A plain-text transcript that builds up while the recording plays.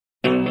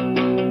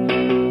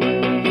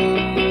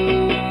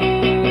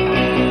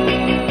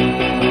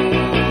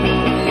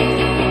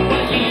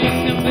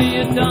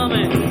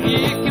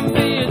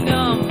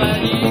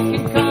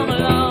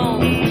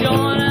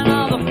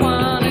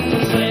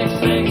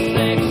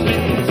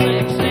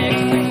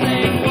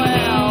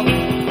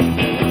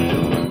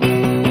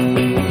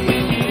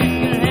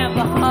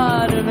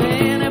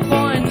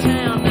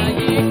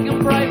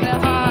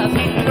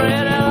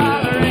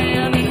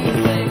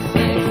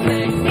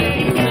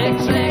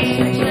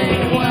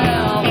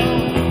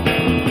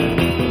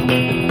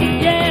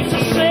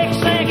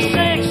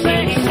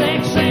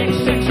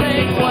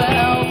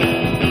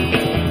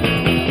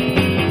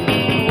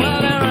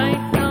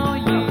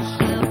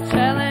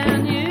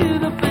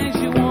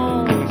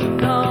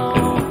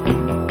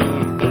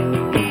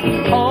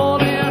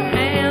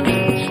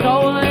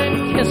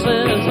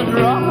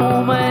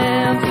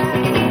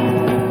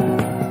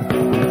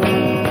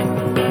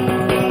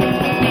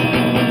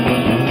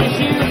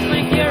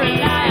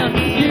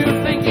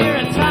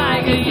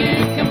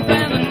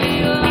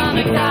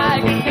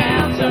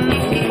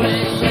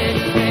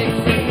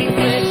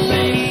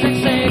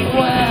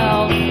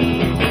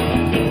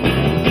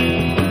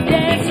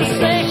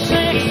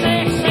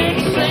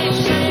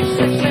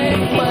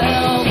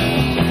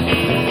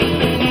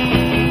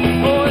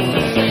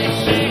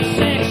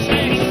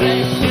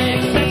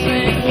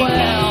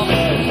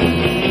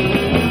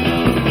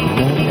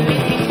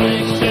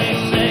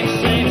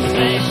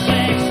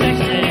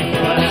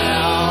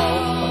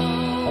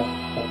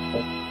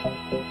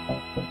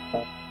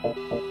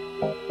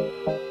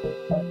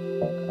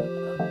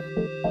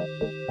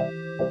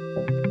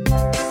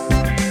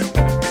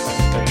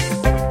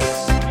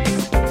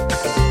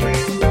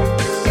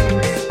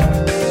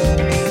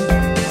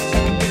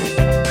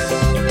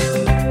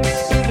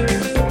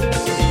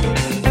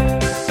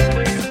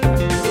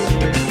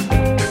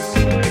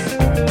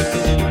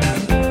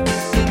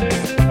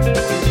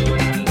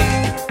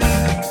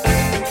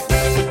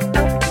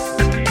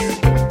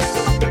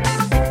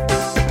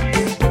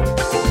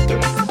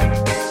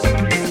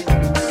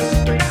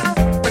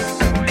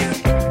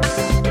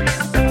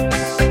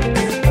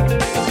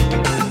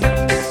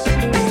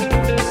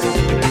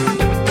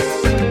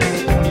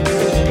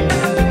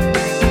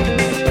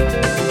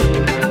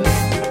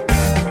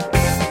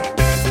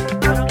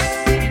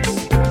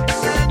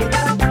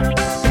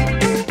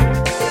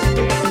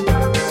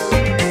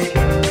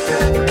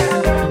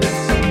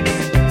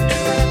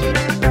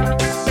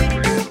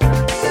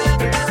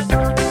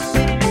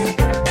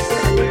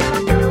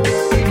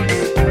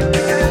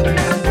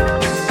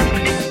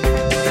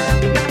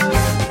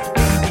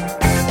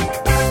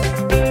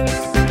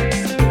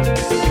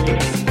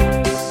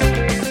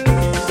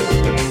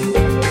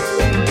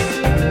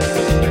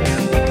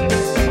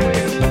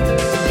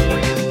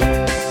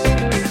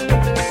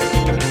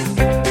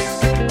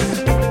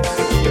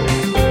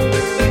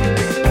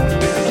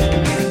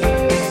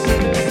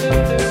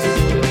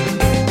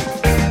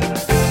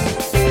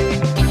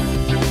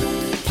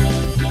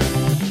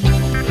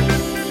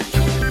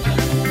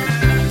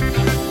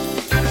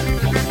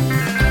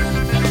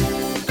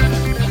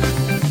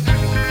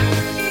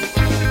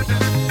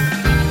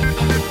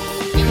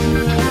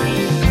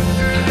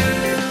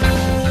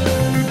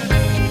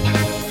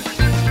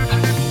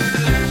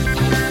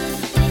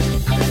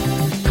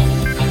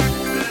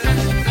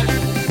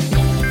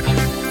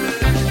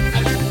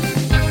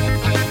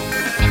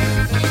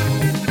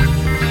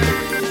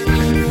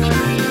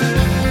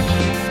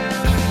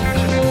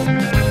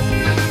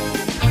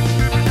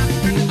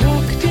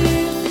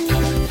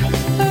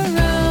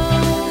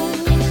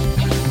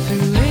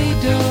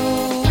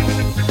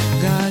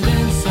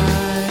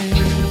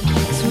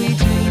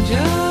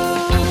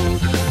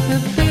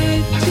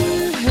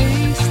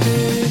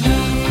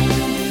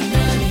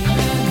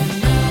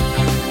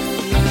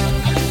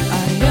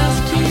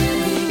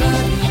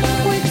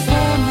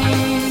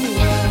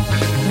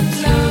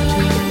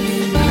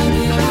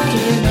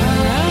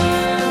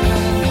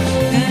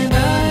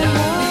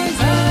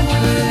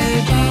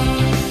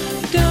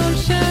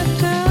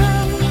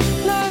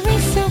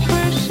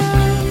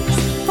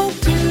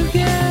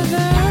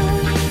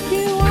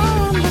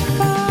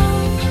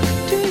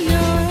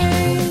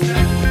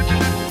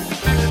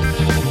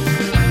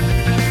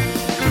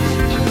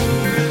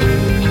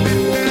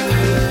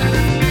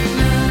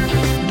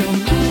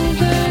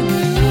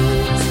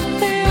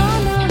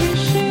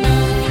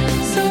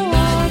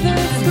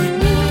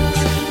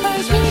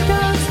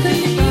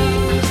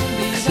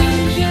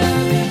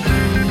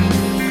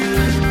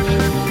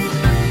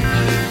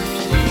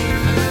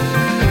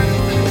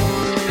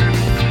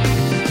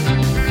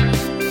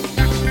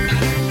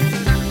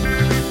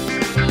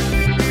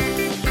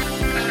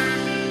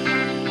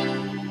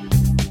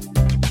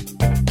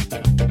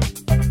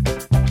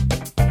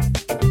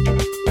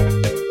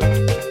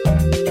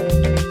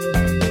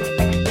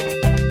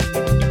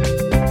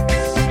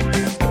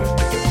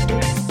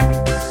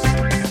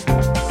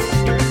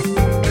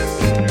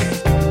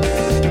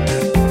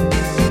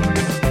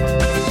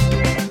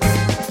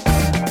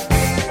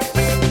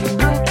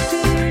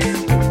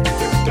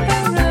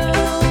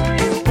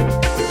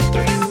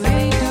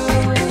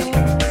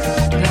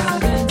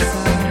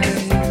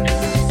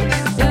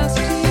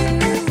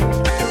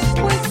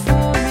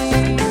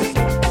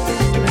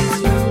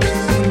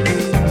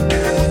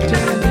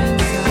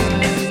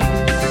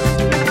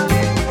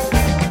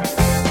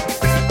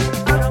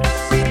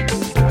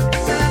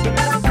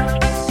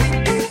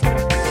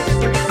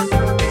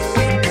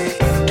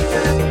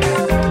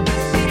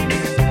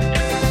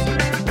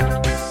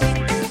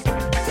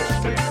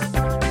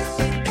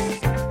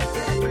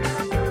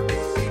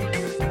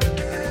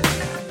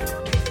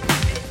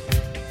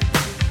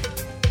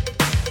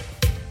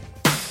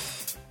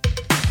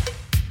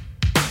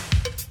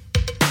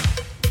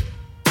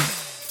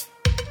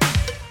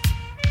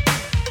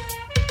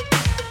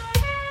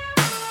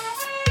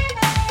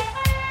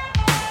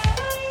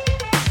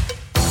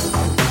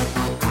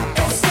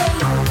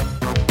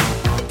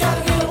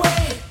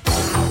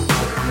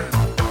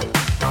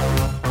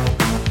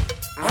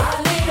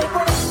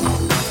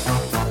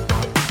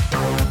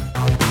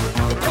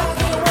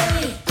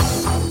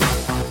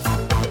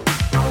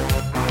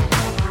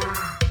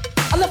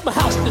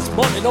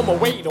getting on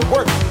my way to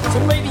work.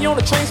 Some lady on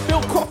the train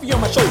spilled coffee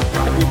on my shirt,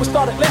 and people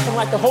started laughing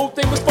like the whole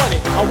thing was funny.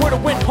 I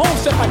would've went home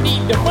if I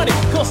needed the money,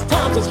 cause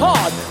times is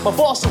hard, my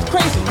boss is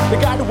crazy. The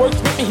guy that works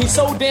with me, he's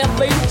so damn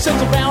lazy.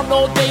 Sits around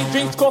all day,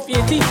 drinks coffee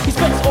and tea. He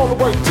expects all the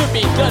work to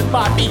be done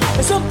by me.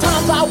 And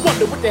sometimes I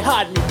wonder what they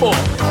hired me for.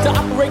 To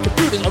operate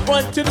computers, I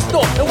run to the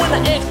store, and when I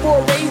ask for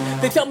a raise,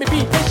 they tell me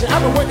be patient.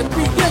 I've been working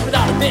 3 years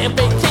without a damn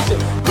vacation.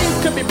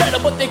 Things could be better,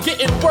 but they're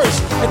getting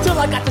worse. Until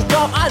I got this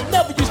job, I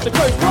never used to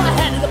curse. Well, I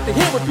had it up to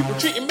here with people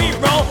treating me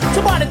wrong.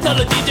 Somebody tell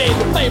the DJ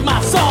to play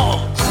my song.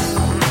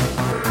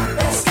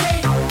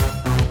 Escape,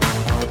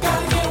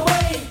 gotta get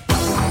away.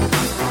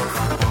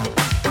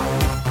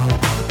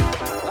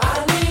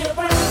 I need a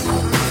break.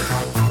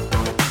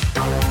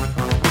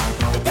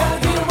 Gotta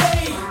get away.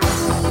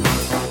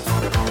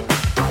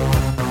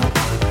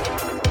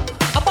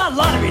 I buy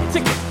lottery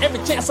tickets every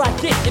chance I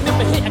get, and if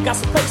I hit, I got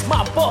some place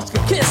my boss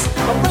can kiss.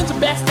 My friends are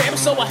backstabbing,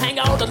 so I hang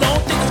out alone.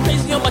 Think it's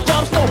crazy on my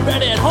job, no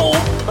better at home.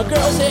 My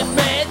girl's half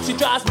mad, she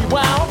drives me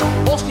wild.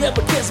 All she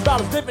ever cares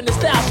about is living in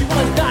style. She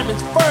wants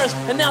diamonds first,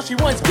 and now she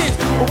wants kids.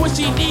 But what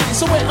she needs is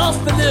somewhere else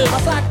to live. My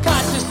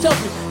psychiatrist tells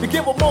me to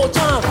give her more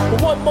time,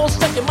 but one more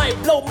second might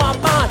blow my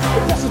mind.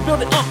 The pressure's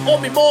building up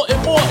on me more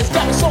and more. It's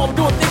got me so I'm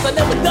doing things I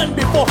never done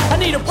before. I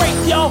need a break,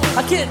 y'all.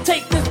 I can't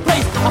take this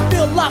place. I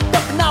feel locked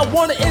up and I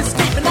wanna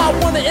escape, and I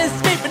wanna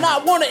escape, and I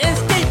wanna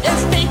escape,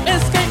 escape,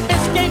 escape,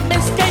 escape,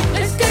 escape,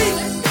 escape.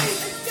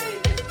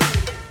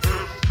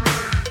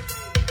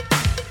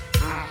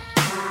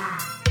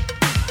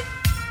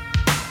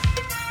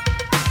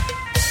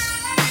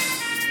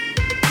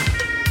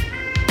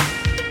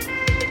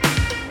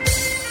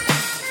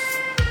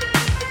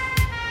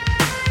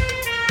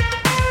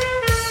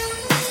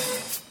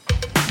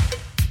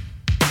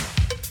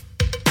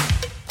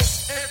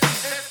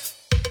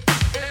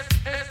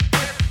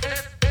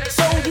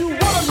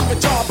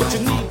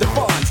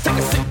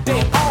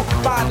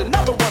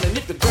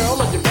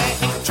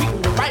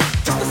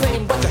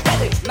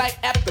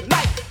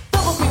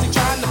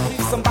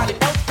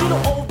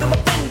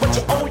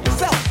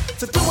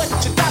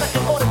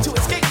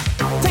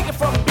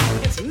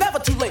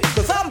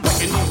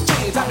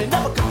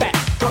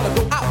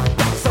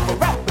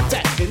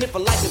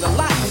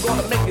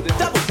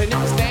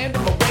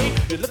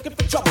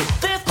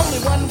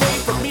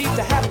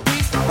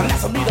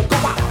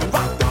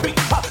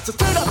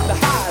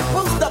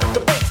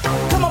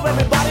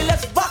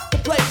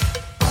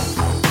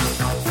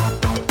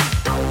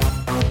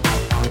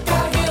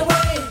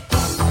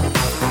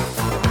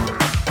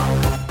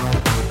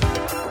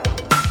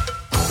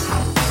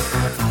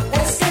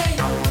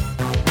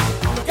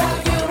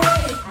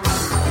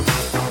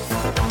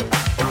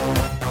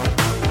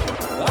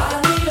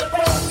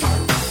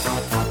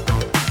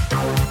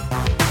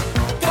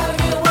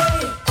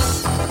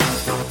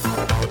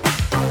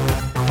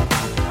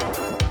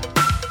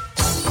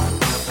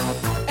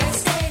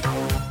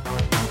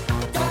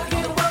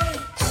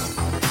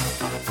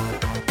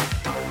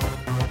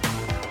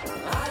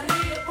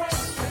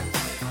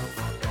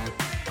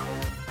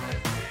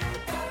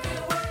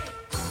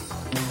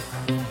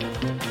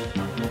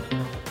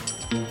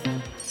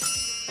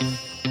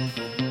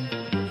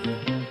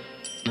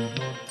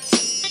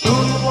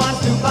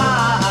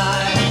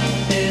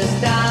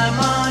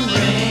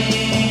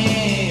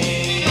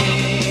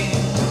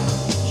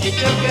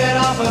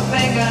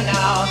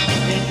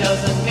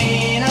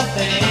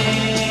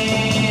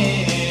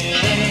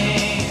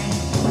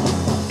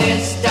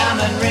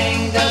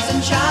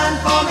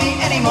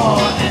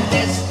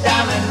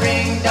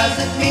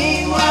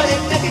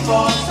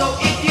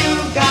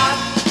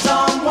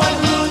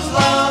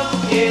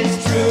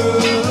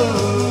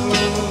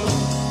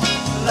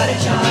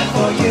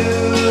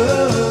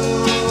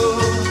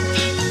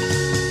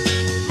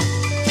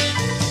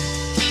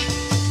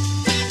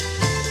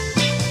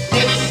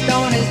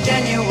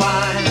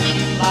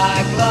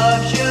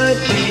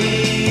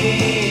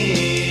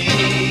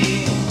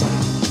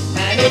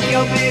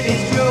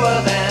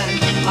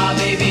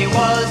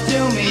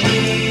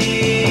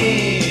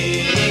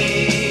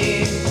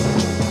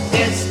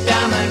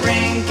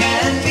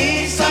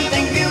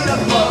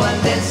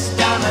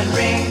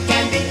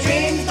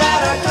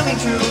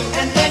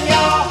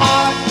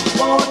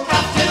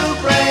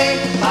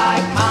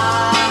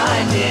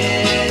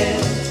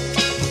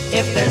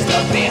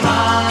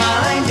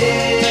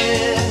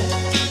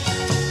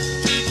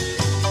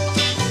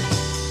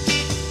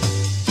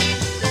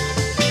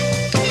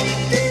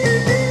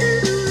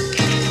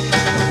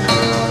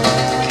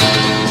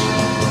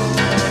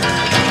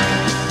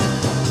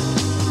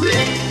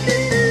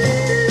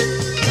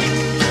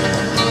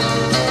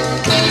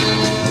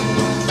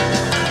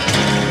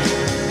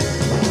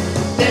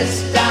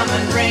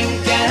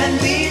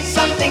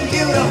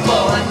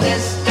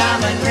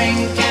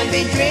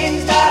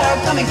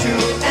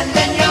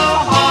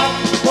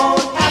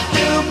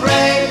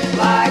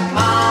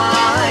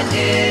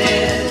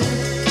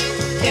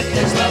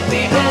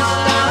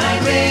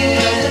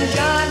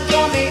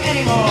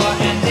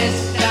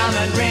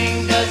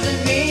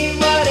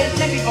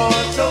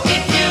 So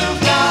if you've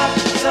got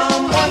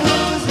someone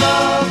whose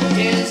love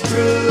is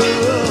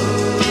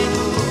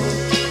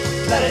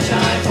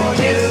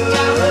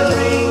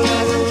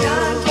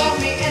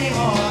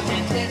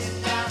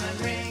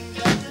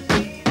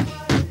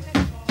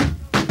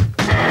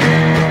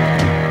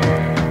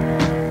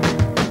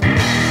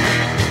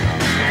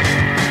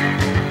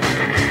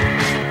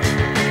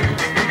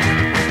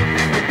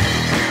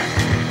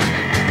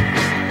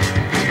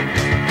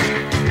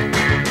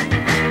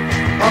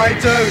I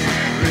don't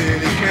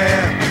really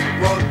care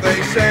what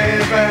they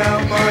say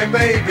about my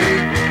baby.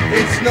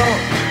 It's not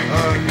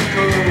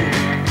uncool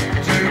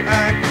to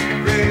act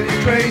really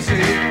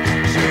crazy.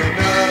 She'll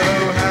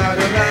know how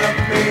to love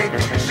me.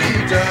 She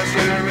does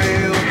a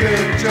real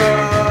good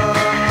job.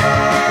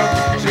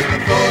 She's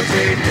a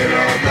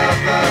 14-year-old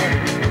lover,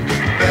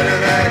 better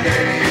than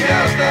any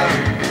other.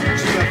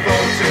 She's a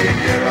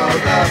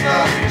 14-year-old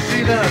lover.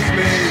 She loves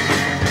me.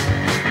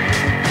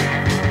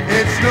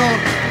 It's not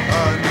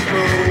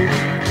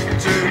uncool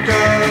to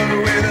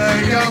go with a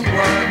young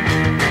one.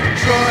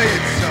 Try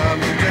it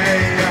someday,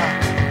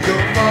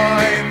 you'll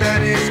find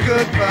that it's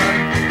good fun.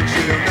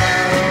 She'll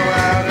know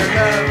how to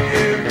love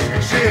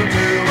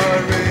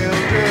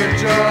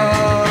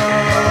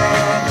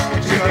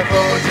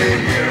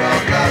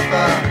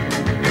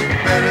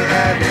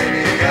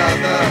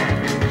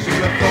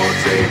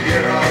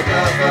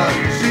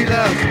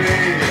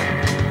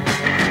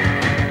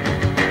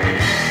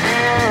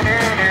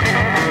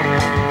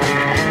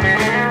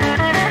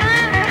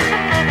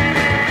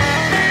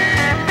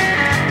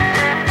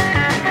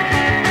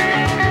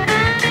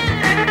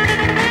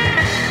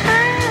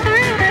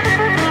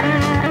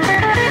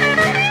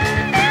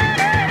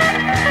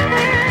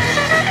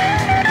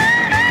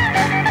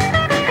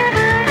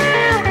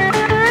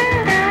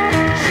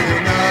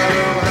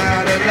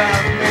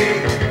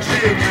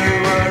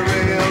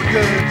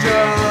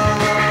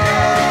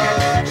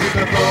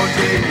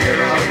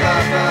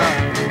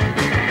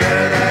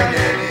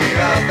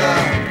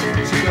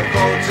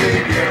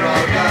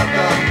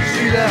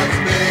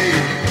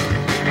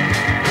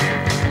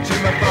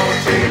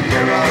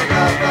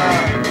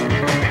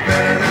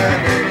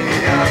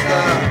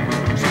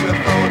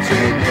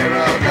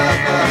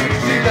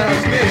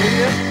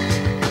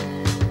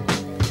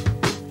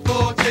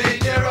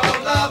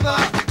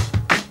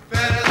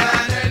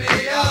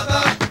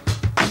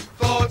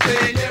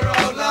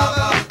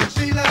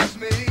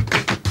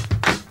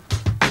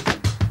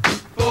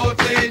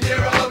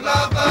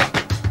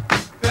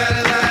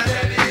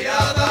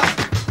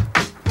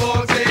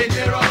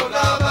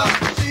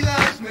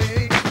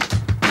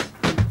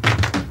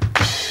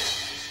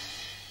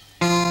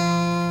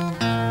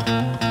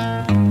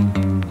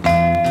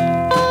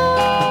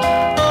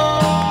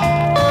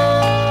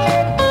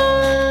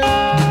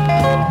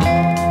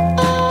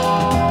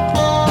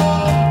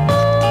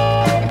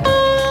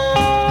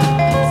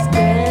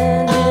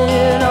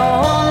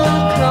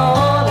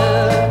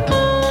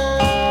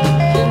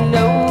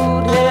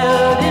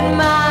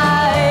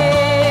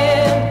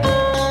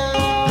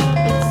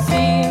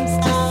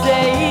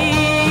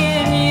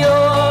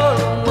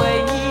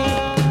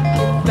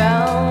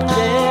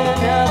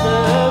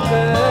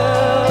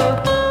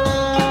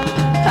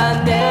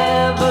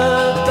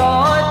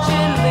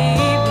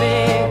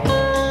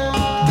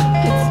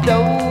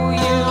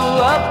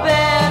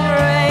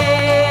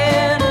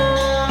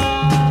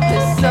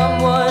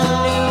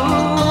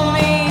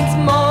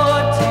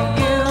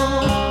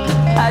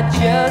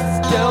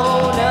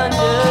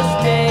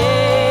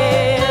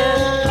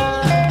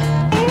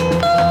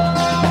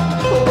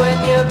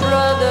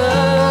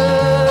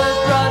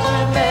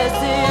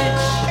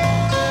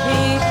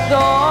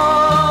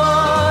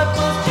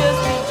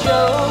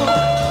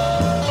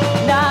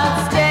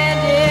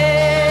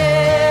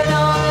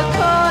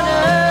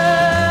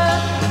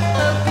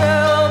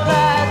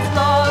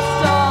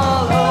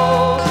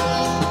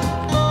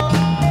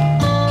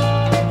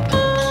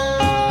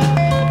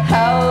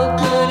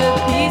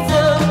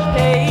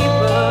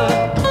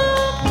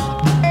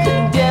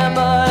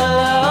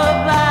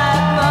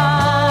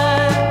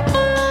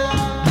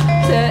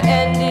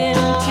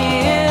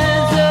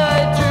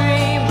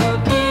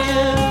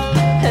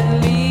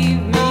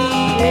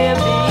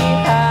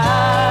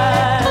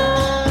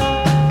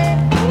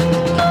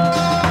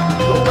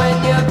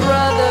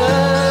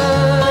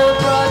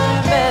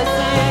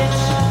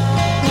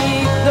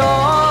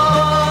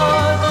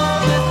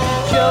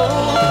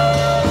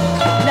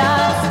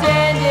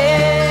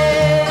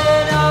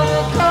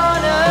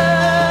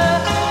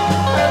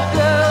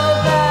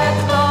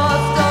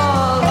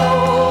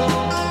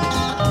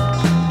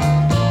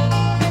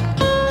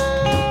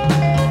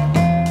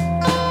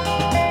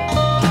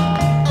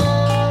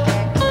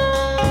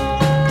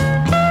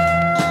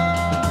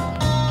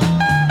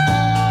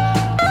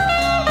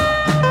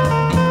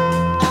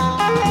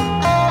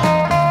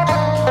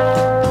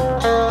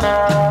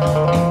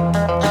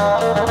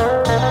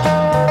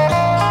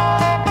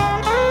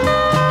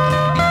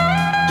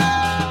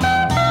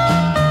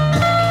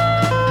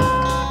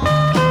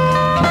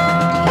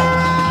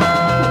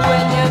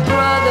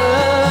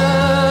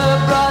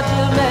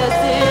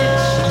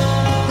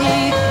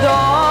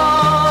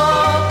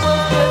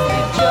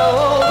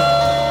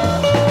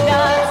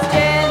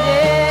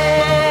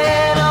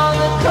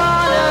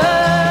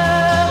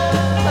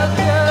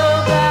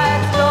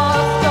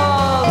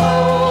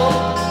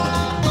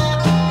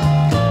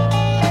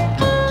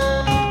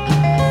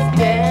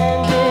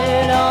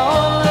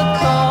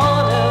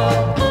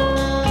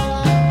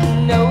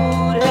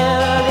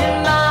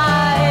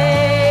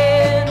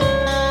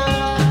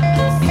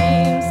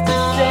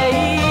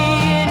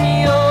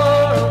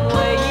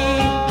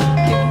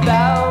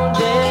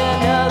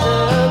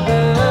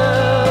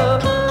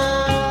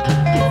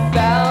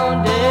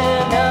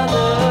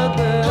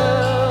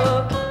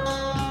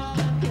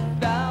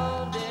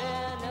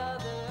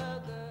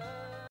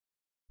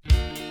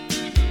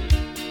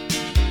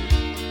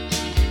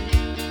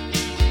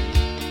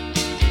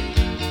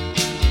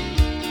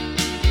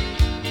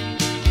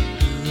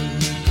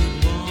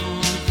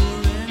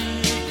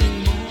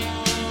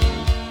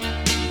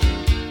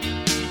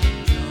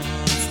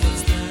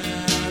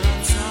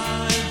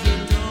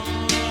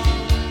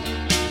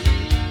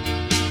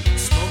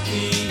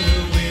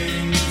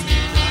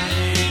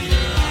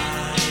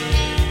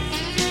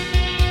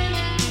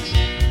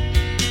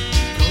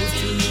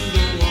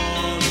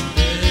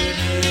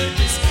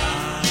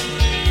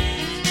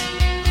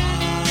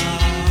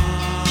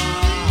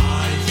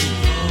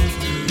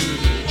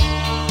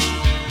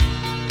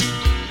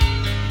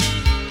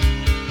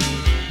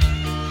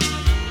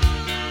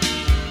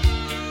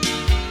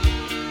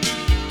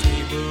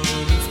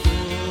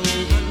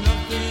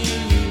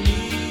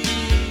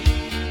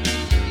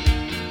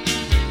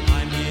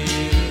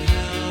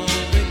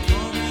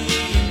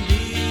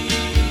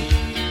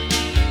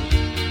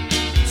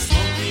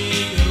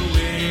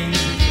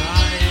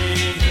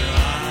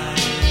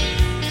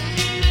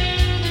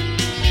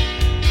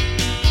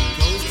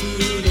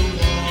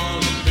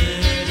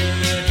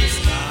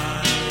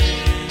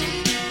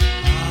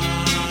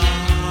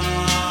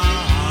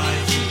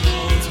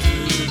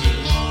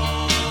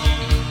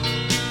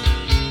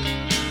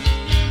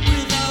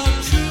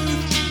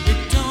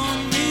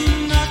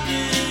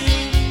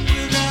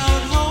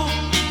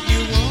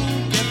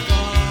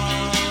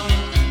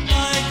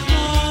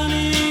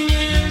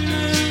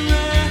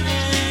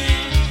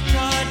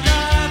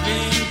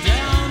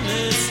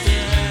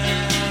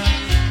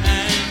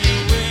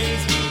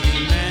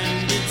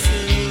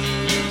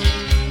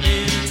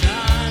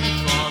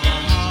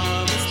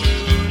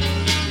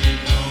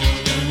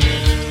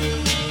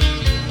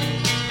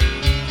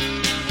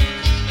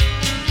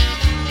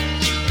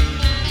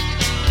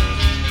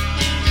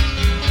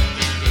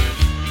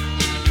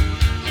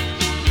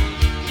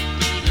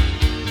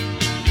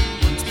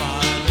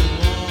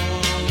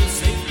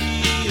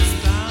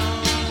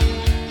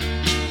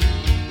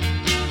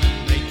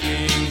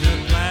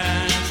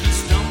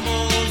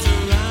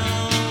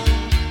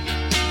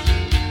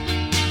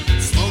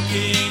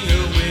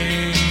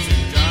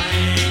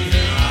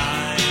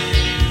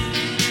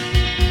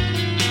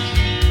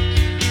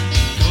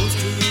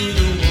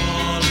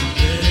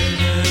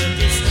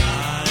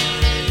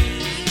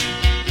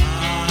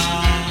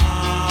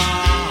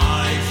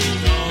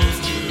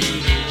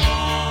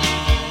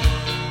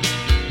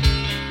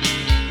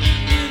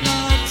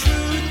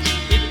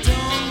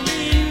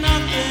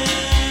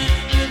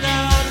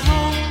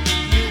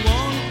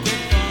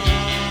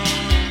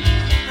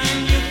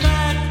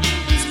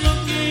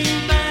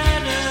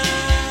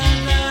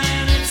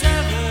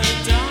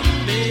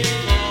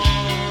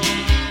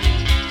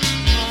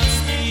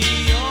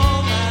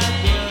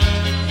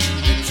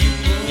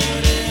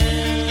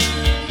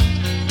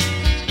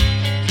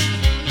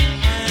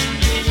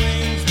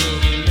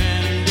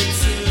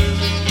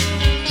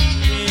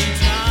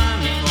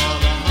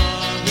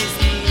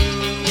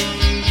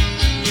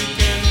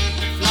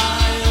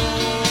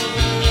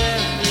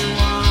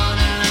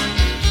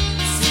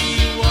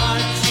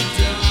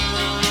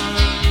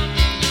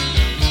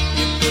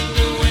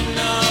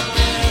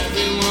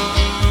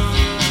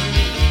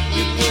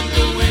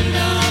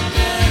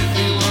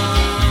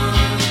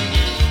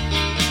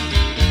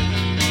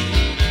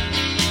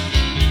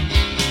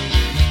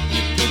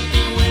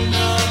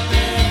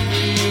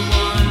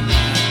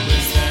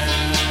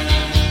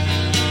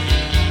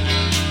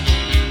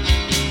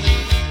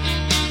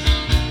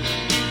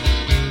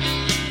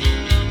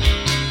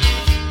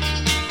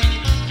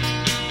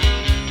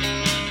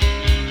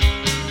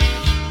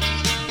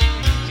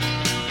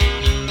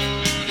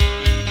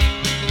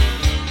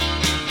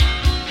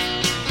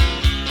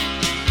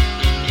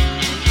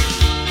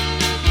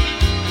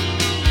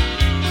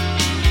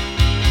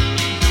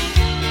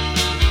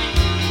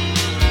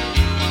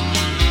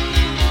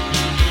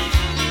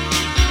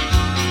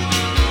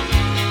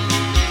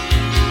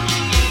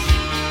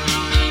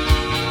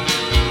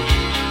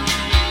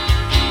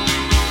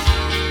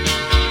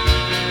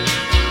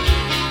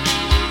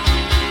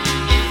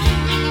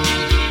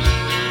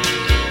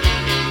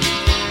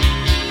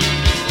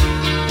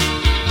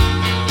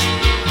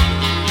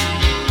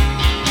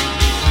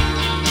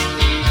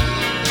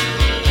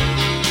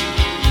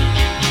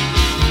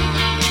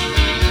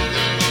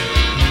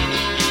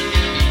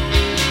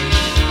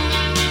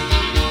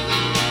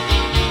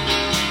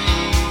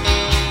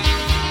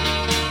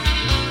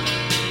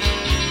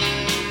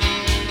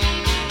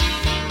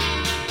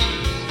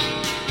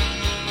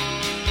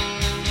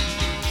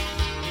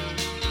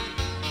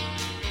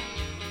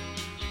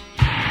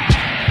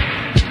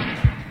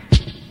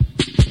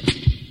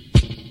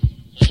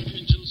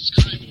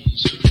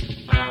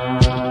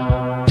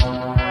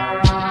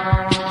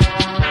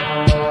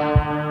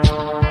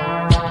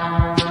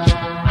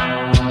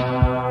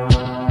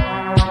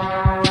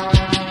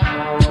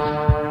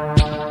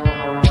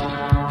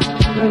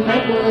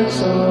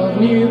networks of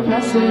new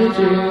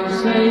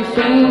passages, they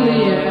fill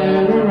the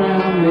air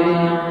around me.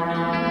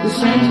 The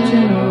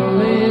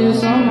sentinel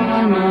is on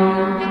my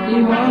mind,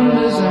 he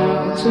wanders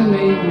out to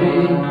meet me.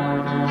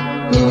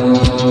 Ooh,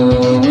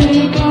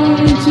 we're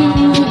going to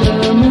the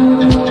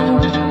moon,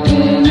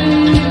 we're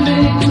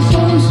leaving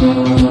so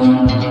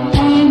soon.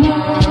 I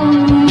know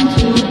I'm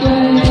to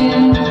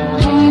blame,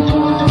 I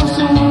call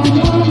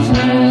someone's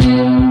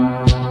name.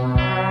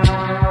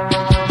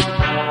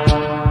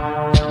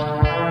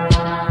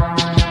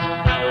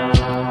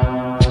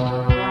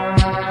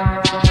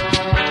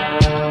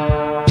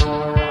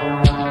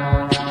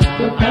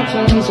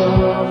 Patterns of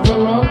the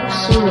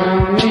rocks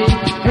around me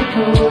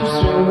echoes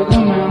through the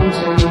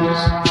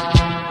mountains.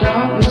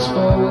 Darkness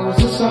falls,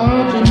 the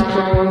sergeant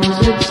calls,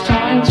 it's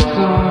time to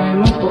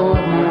climb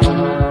aboard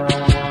now.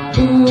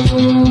 Ooh,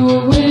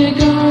 we're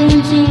going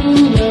to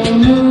the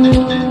moon,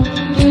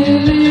 we're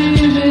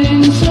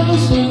leaving so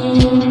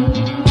soon.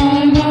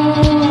 I know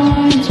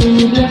I'm to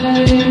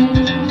blame,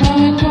 I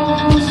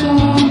call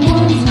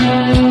someone's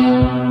name.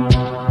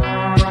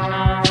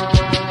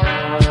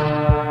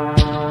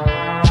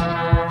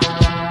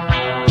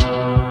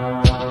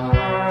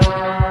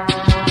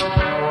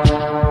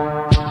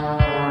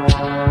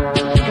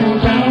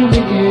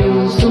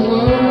 The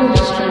world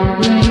is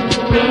trembling,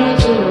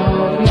 words are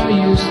of no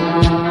use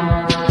now.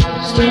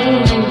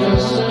 Stirring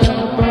just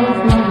above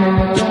my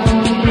head, I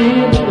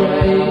hear the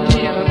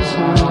radio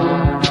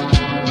sound.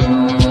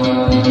 Ooh,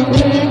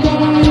 we're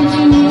going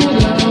to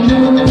the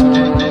moon,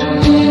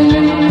 we're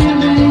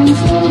leaving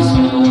so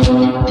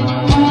soon.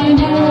 I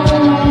know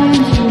I'm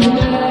to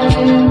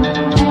blame,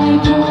 I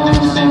call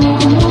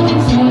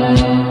someone's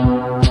name.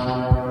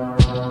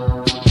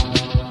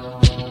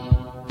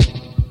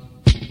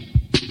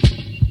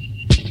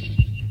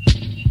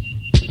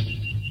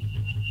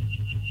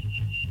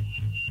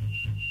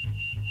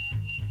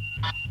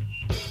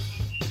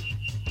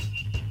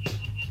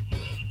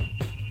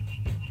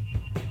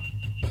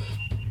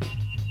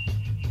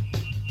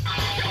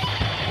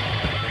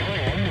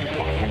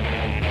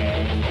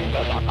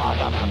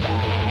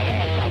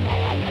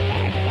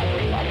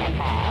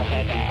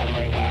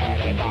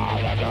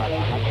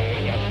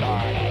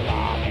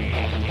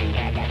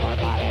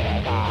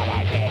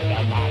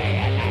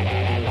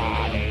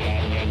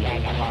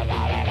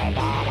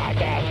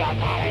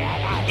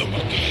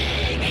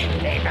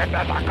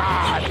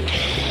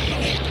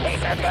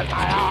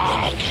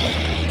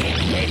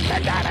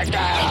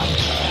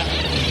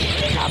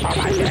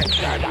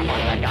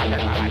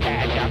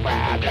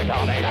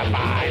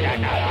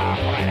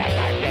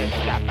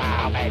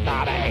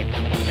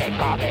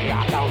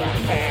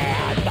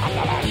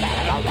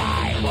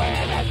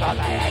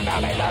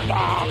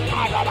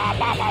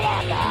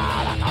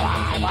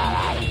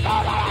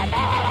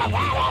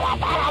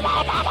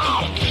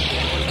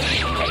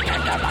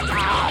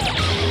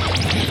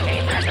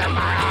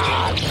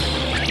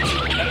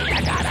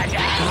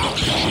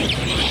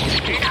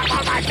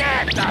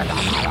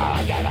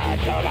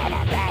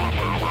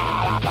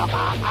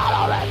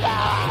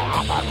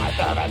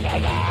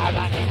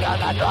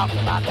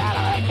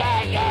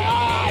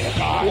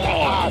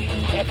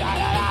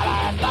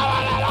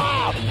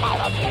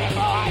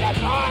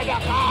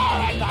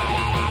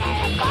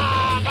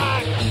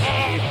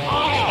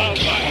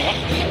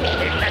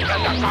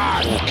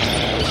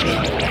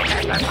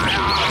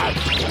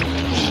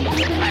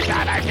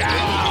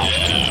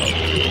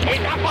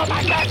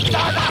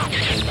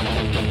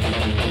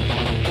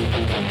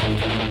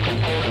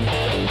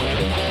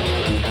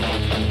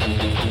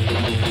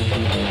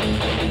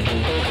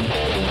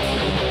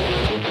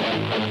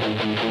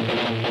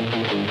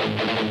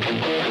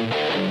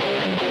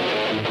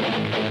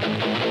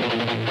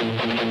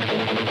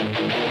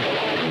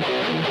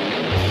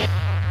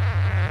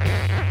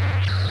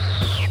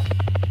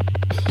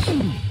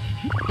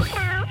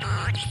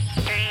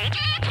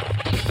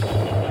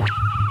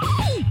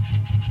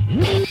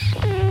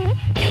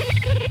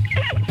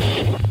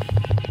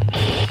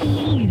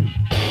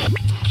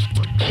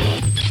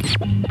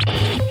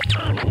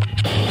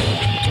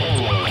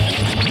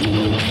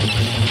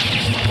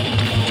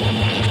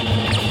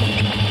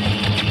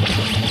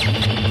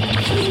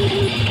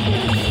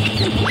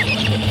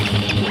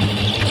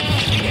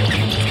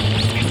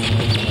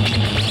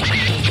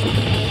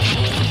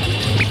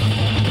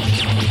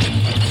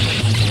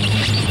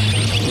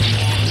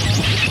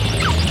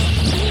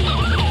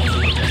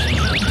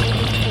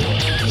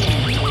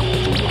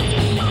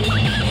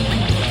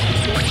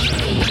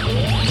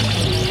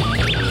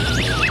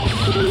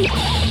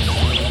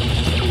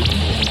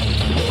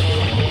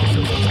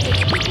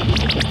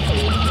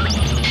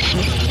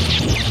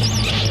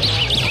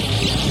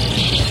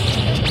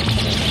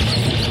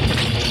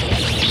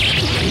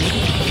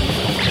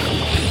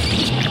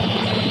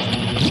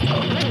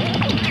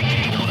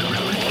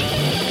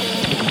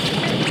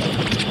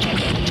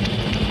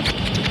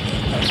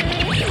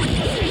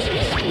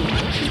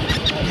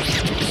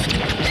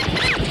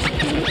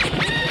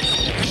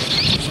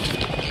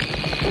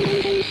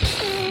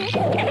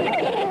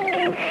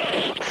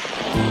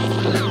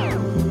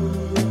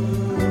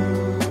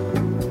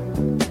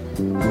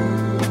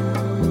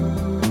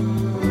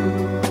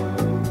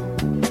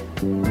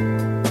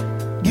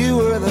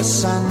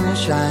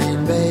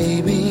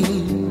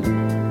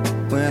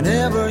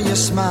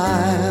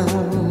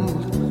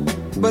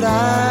 mild, but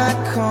I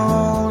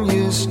call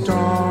you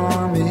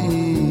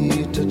stormy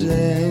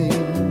today.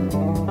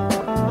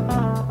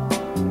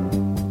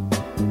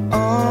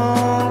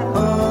 All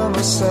of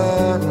a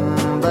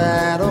sudden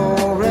that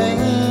old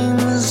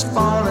rain's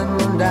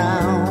falling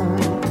down,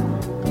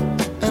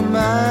 and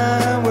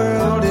my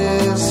world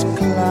is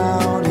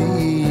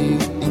cloudy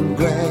and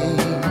gray.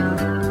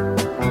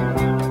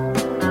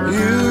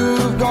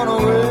 You've gone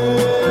away.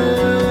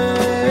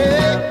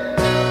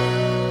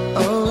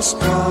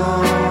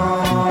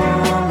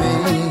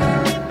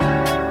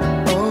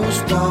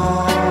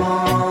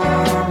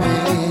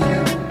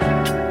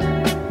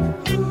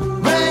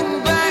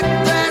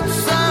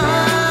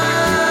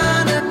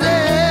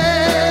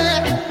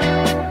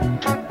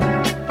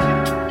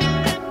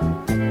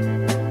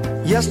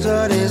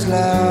 Yesterday's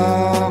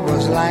love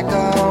was like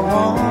a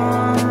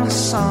warm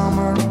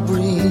summer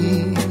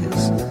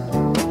breeze,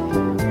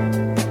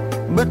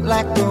 but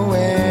like the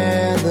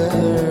weather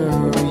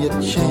you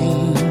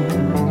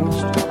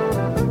changed.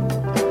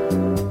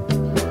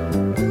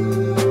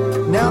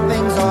 Now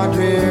things are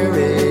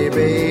dreary,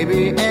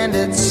 baby, and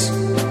it's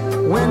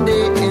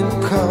windy and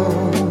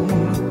cold,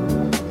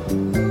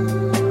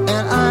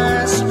 and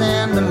I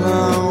stand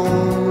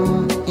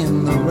alone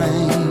in the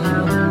rain,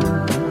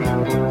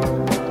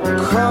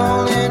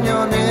 calling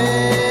your name.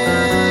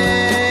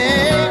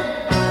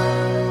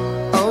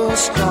 Oh,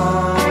 stormy,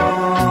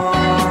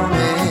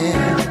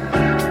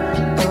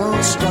 oh,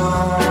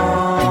 stormy,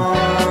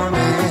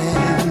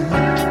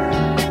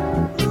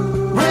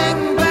 bring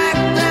back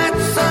that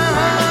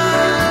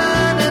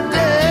sunny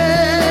day.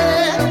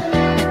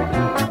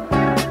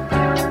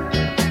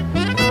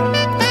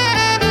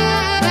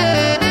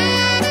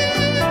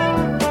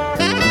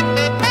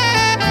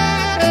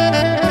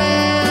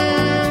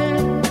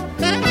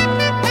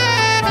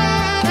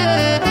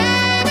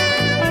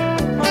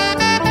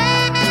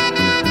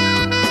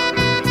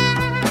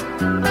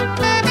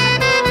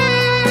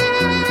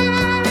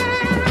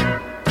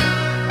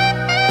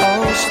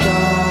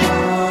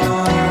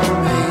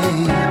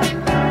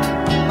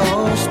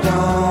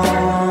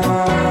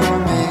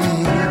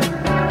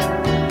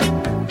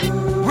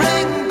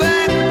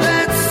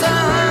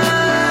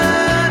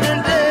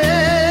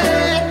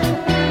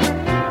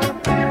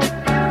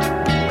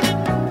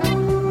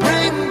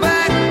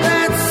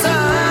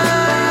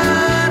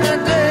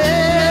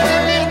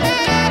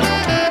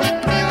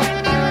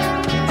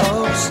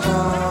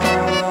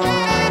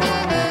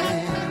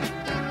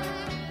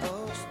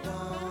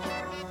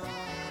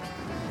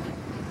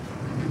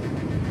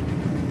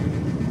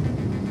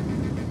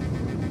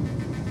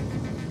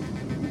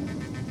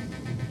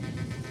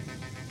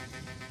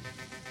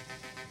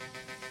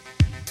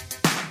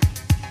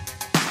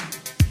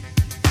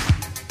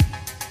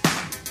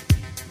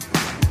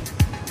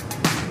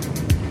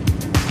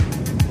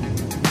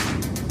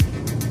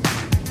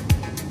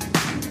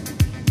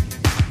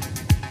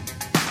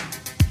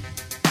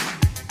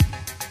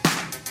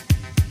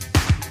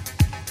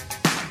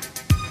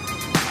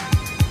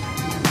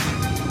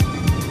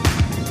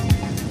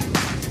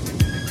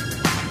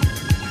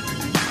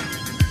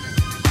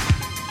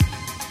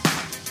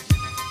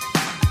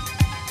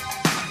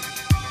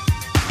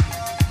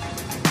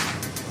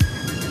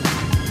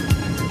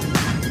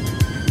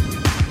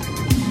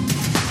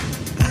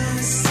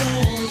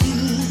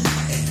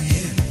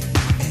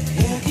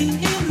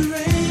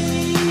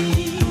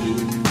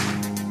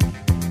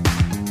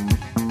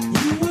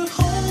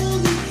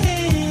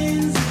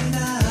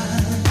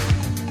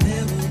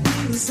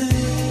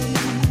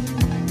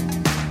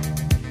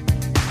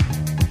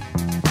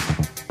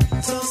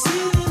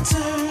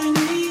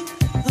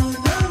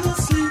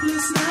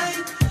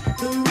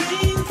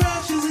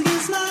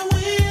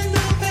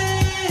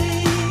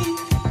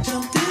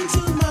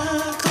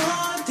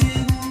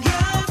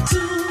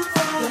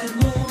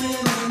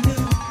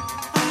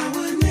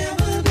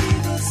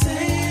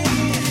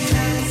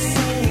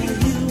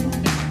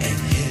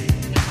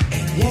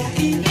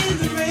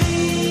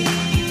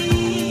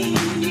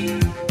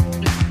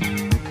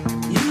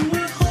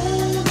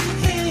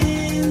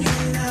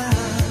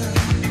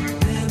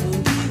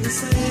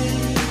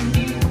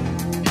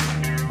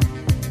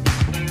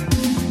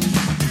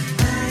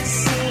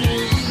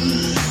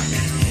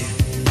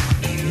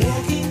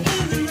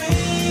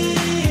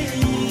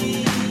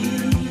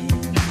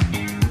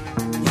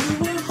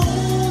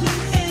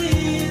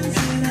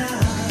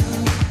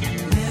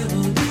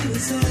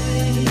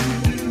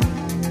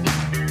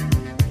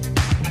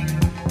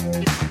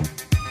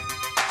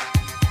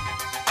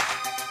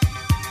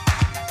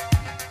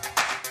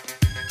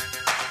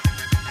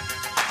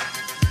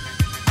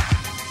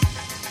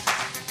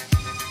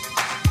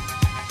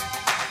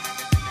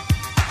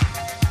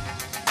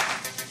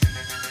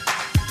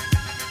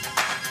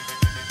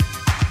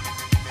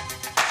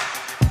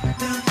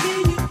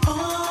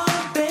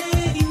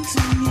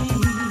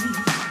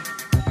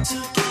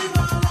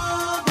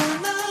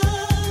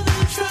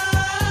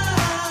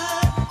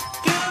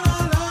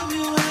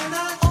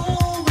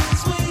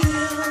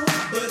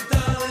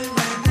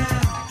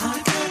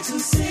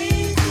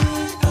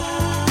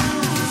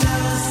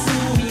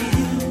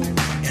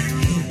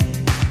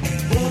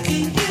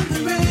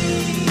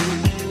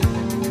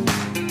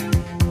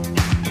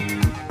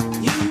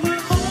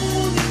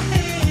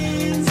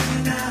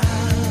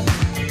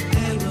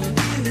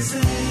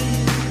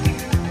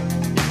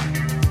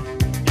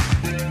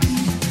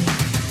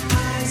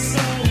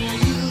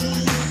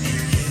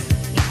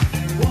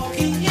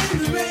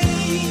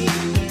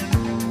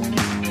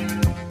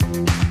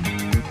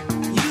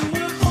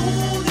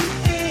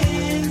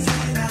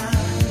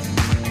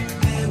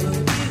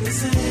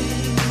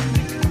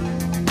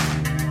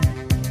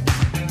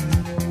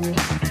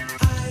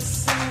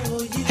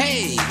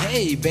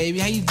 Hey, baby,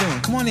 how you doing?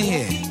 Come on in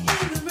here.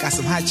 Got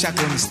some hot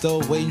chocolate on the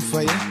stove waiting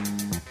for you.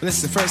 But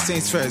listen, first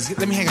things first.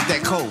 Let me hang up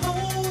that coat.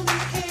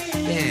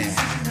 Yeah,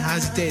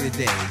 how's your day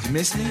today? Did you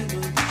miss me?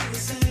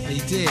 Oh,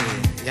 you did.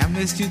 Yeah, I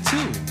missed you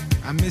too.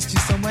 I missed you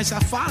so much I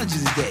followed you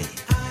today.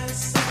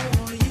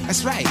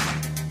 That's right.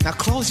 Now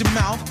close your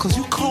mouth, cause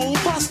you cold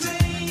busted.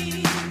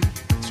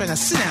 That's right, now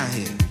sit down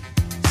here.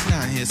 Sit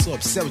down here, so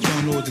upset with you,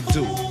 don't know what to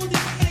do.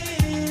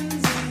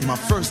 And my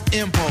first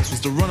impulse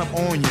was to run up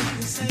on you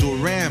and do a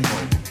Rambo.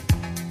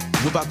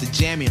 Whip out the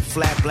jammy and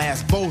flat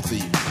blast both of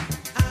you.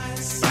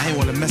 But I ain't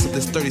want to mess up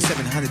this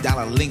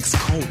 $3,700 Lynx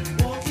coat.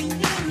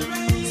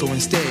 So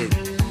instead,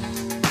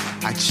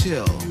 I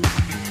chill.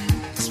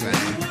 That's right.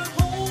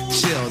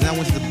 Chill. Then I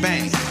went to the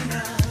bank,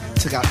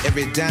 took out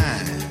every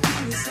dime.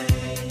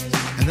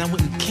 And then I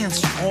went and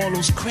canceled all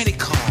those credit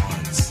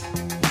cards.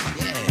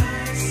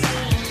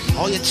 Yeah.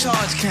 All your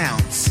charge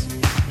counts.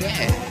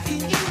 Yeah.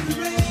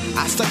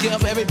 I stuck you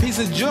up for every piece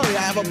of jewelry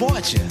I ever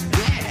bought you.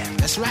 Yeah,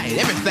 that's right.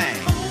 Everything.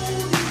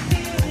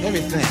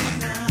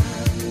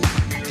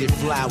 Did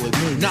fly with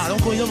me. Nah,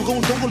 don't go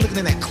looking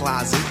in that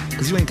closet,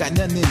 cause you ain't got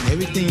nothing in there.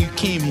 Everything you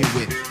came here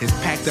with is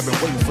packed up and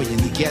waiting for you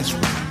in the guest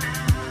room.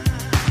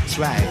 That's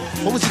right.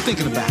 What was you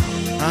thinking about?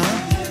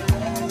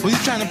 Huh? What you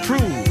trying to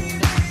prove?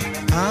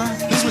 Huh?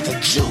 This was the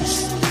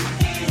juice.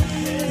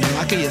 You know,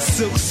 I gave you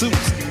silk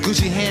suits,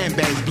 Gucci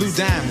handbags, blue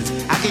diamonds.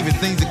 I gave you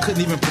things that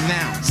couldn't even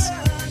pronounce.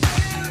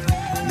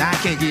 Now I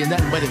can't give you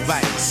nothing but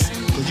advice,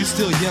 cause you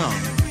still young.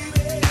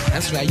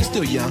 That's right, you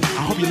still young.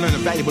 I hope you learn a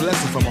valuable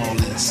lesson from all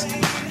this.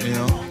 You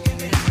know?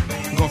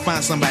 You're gonna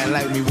find somebody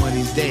like me one of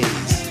these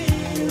days.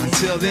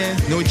 Until then,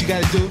 know what you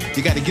gotta do?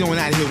 You gotta get on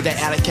out of here with that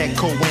alley cat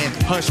coat wearing,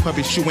 hush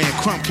puppy shoe wearing,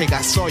 crumb cake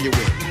I saw you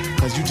with.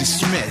 Cause you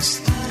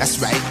dismissed. That's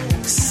right.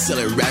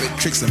 Silly rabbit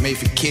tricks are made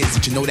for kids.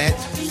 Did you know that?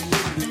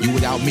 You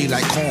without me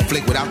like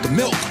cornflake without the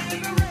milk.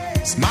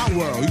 It's my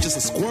world. You just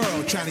a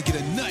squirrel trying to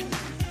get a nut.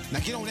 Now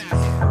get on out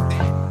of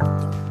here.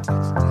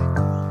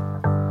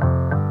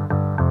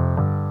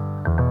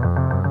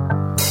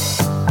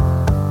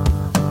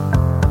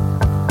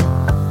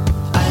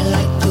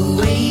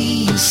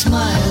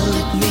 Smile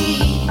at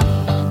me.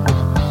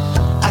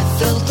 I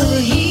felt the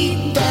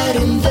heat that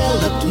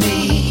enveloped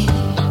me,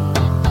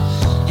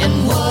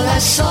 and what I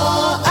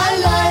saw I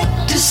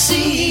liked to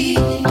see.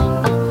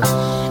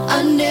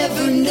 I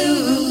never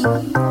knew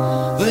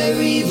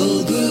where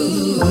evil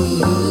grew.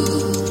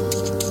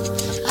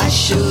 I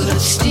should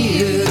have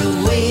steered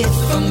away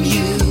from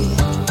you.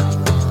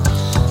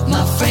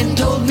 My friend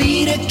told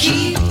me to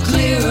keep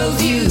clear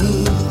of you,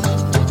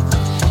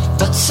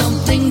 but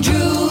something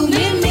drew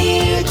me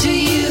near to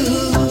you.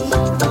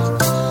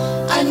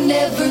 I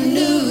never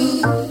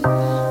knew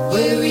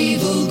where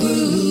evil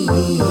grew.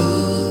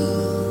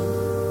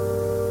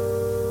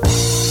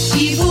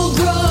 Evil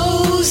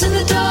grows in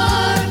the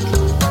dark,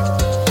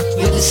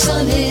 where the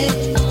sun it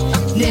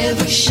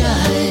never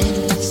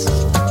shines.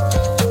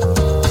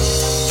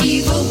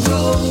 Evil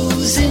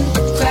grows in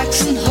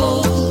cracks and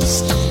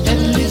holes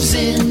and lives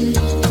in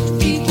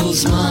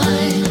people's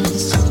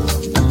minds.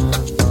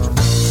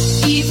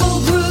 Evil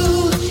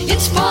grew,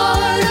 it's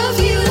part of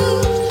you,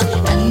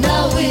 and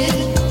now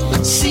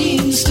it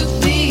seems to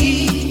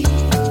be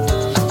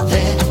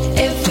that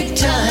every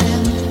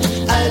time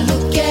I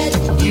look at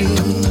you,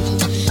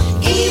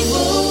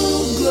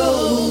 evil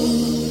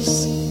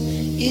grows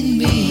in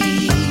me.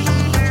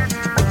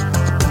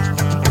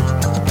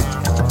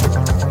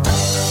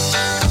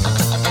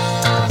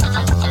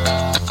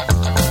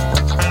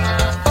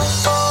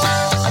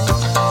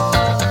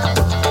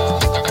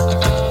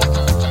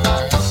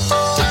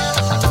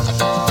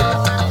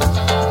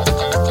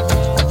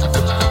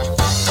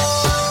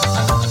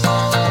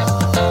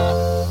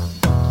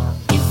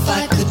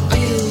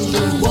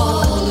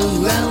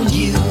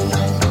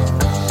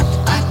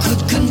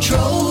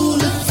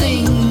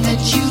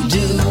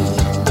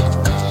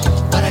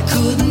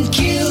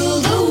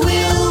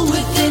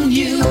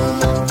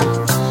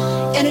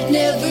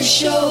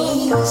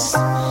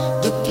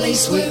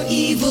 Where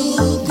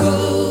evil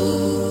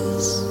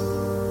grows.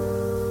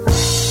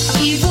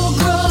 Evil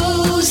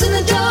grows in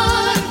the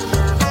dark,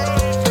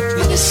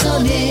 where the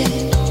sun it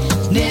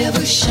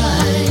never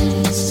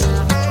shines.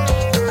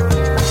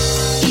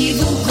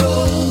 Evil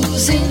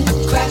grows in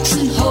cracks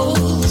and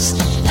holes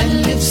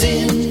and lives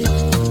in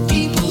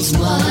people's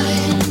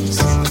minds.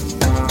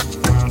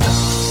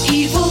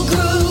 Evil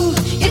grew,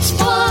 it's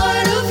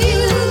part of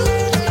you,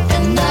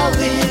 and now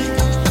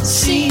it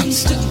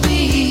seems to be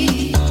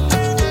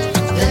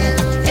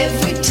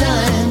every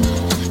time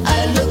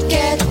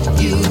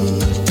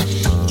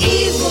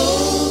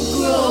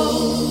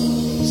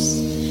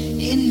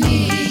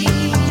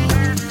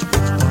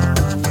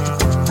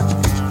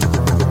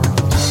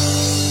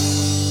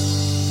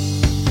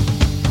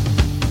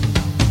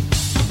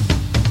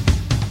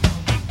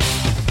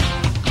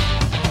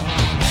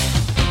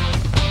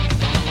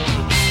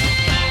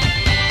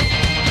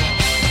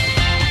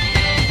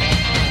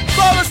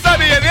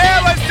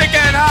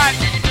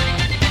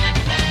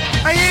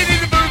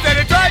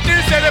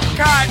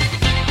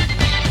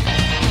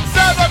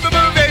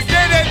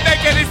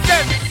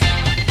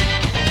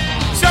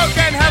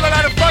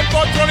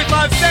for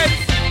 25 cents.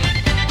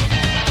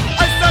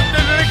 I stepped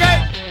into the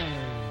gate.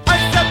 I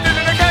stepped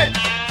into the gate.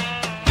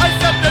 I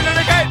stepped into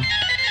the gate.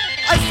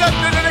 I stepped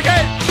into the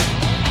gate.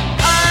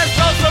 I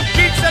saw some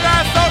geeks and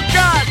I saw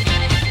God.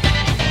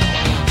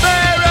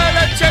 There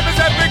the Chambers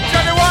and Big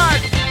Johnny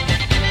White.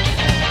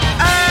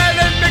 And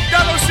in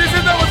McDonald's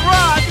season there was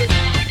Rod.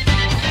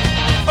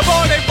 A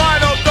morning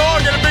vinyl dog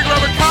and a big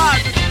rubber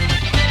card.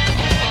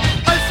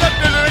 I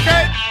stepped into the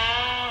gate.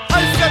 I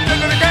stepped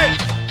into the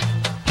gate.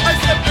 I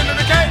stepped into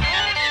the gate.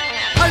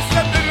 I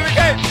stepped into the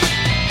gate.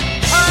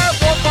 I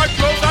wore my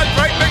clothes on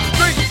Great Big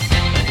Street.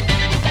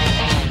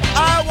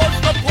 I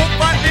watched the pool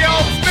fight the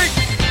old street.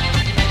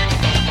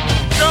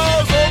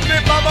 Joe's old me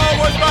mama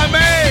was my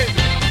maid.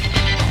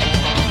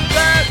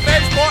 That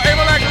makes more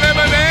evil like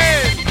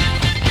lemonade.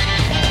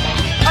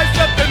 I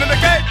stepped into the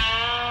gate.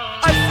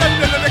 I stepped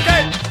into the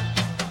gate.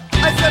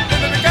 I stepped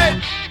into the gate.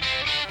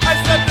 I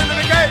stepped into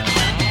the gate.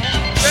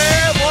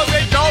 There was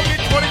a dog in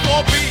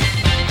 24B.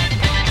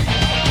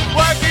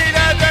 Working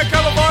at the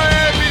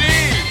California MPD.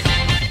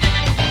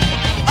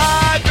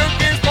 I took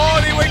his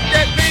ball, he winked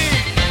at me.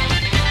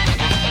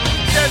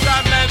 Says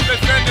I'm man's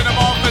best friend and I'm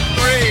off at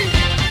 3.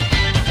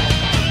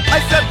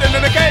 I stepped into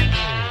the gate.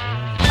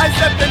 I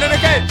stepped into the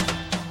gate.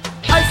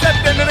 I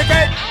stepped into the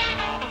gate.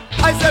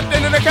 I stepped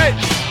into the gate.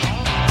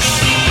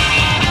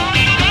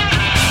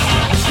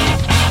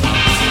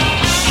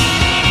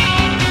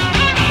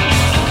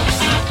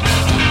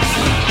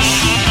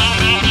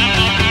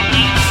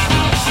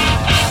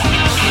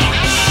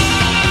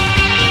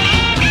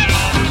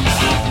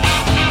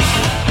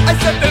 I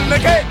stepped in the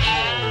gate.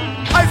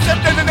 I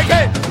stepped in the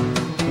gate.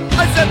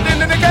 I stepped in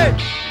the gate.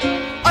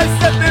 I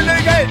stepped in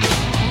the gate.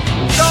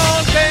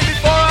 Dawn came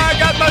before I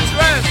got much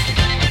rest.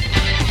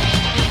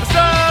 The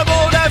sun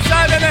rolled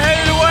outside and I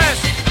headed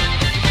west.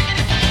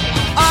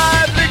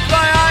 I blinked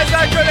my eyes,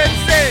 I couldn't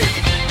see.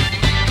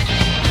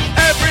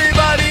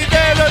 Everybody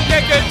there looked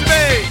naked to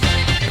me.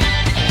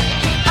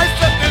 I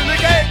stepped in the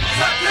gate.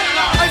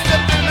 I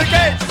stepped in the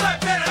gate.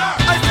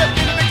 I stepped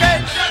in the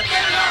gate.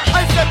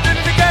 I stepped in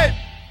the gate.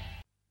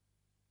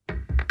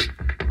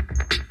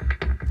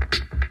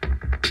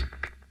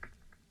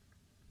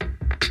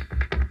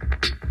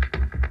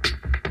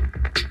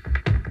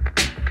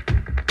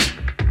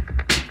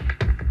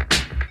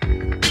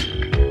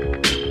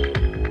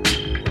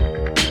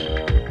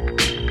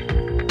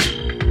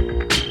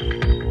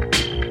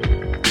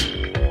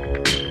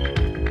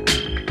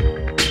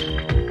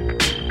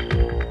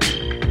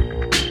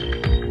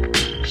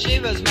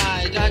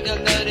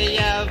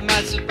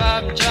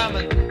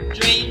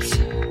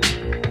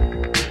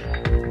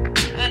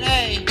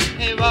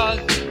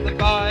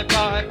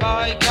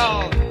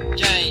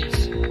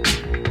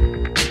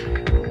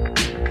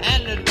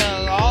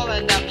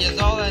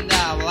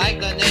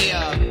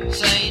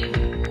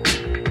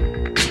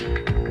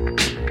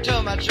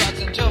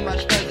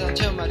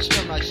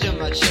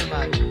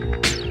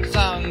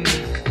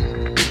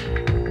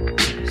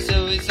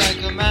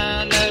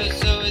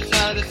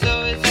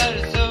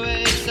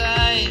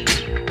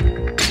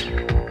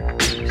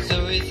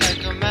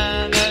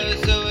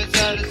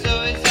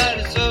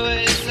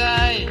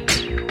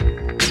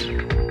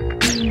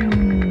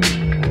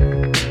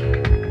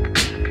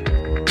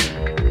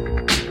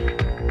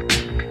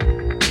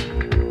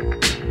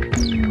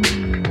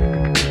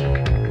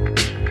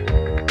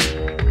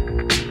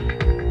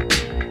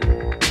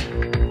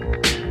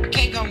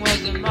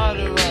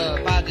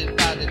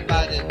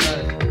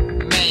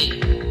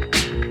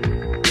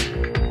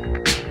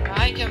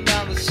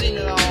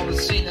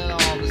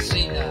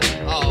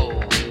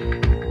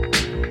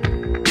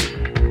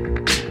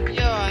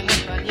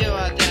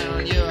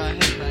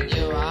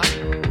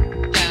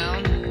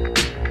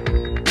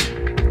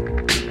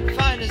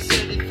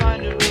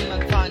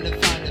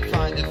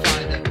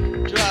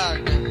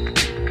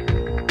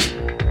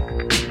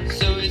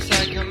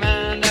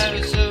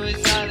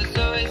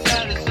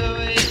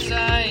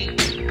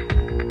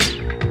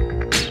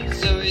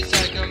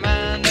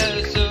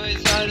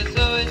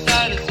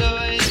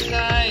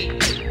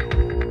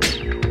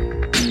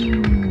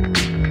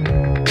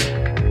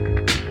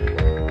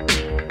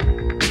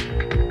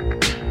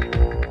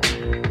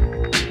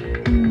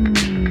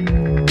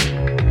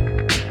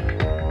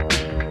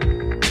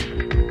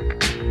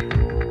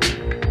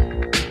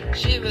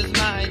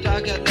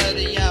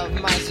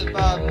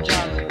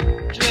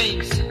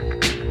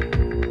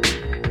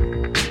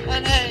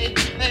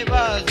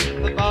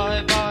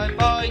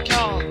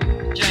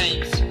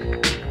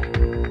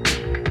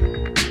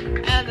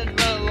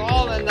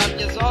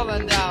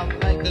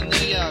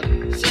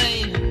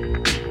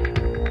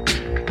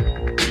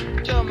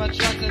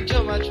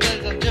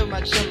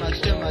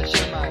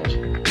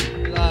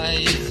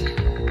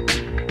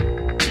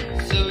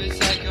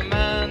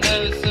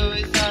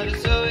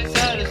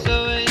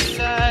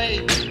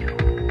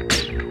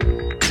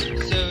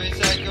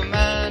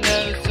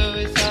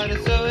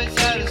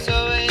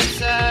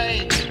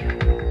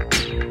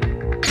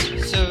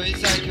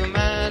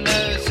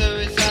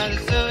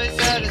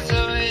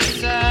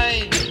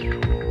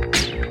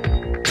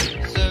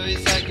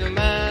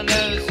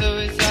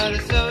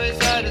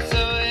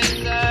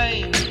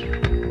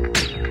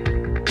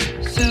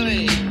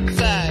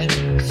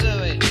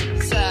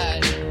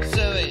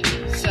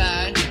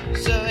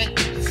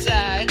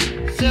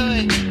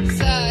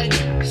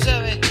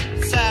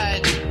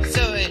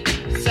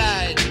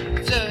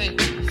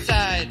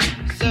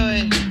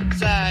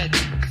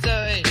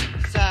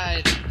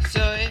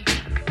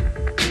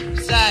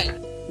 say?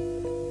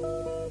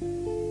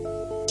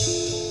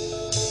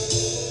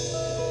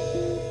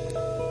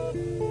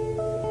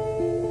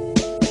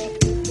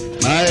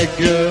 My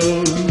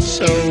girl's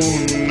so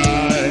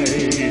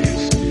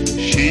nice.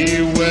 She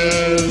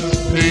wears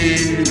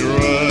pink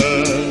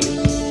dress.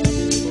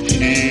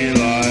 She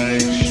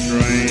likes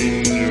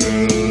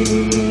strangers.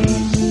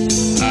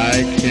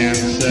 I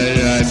can't say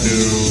I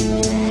do.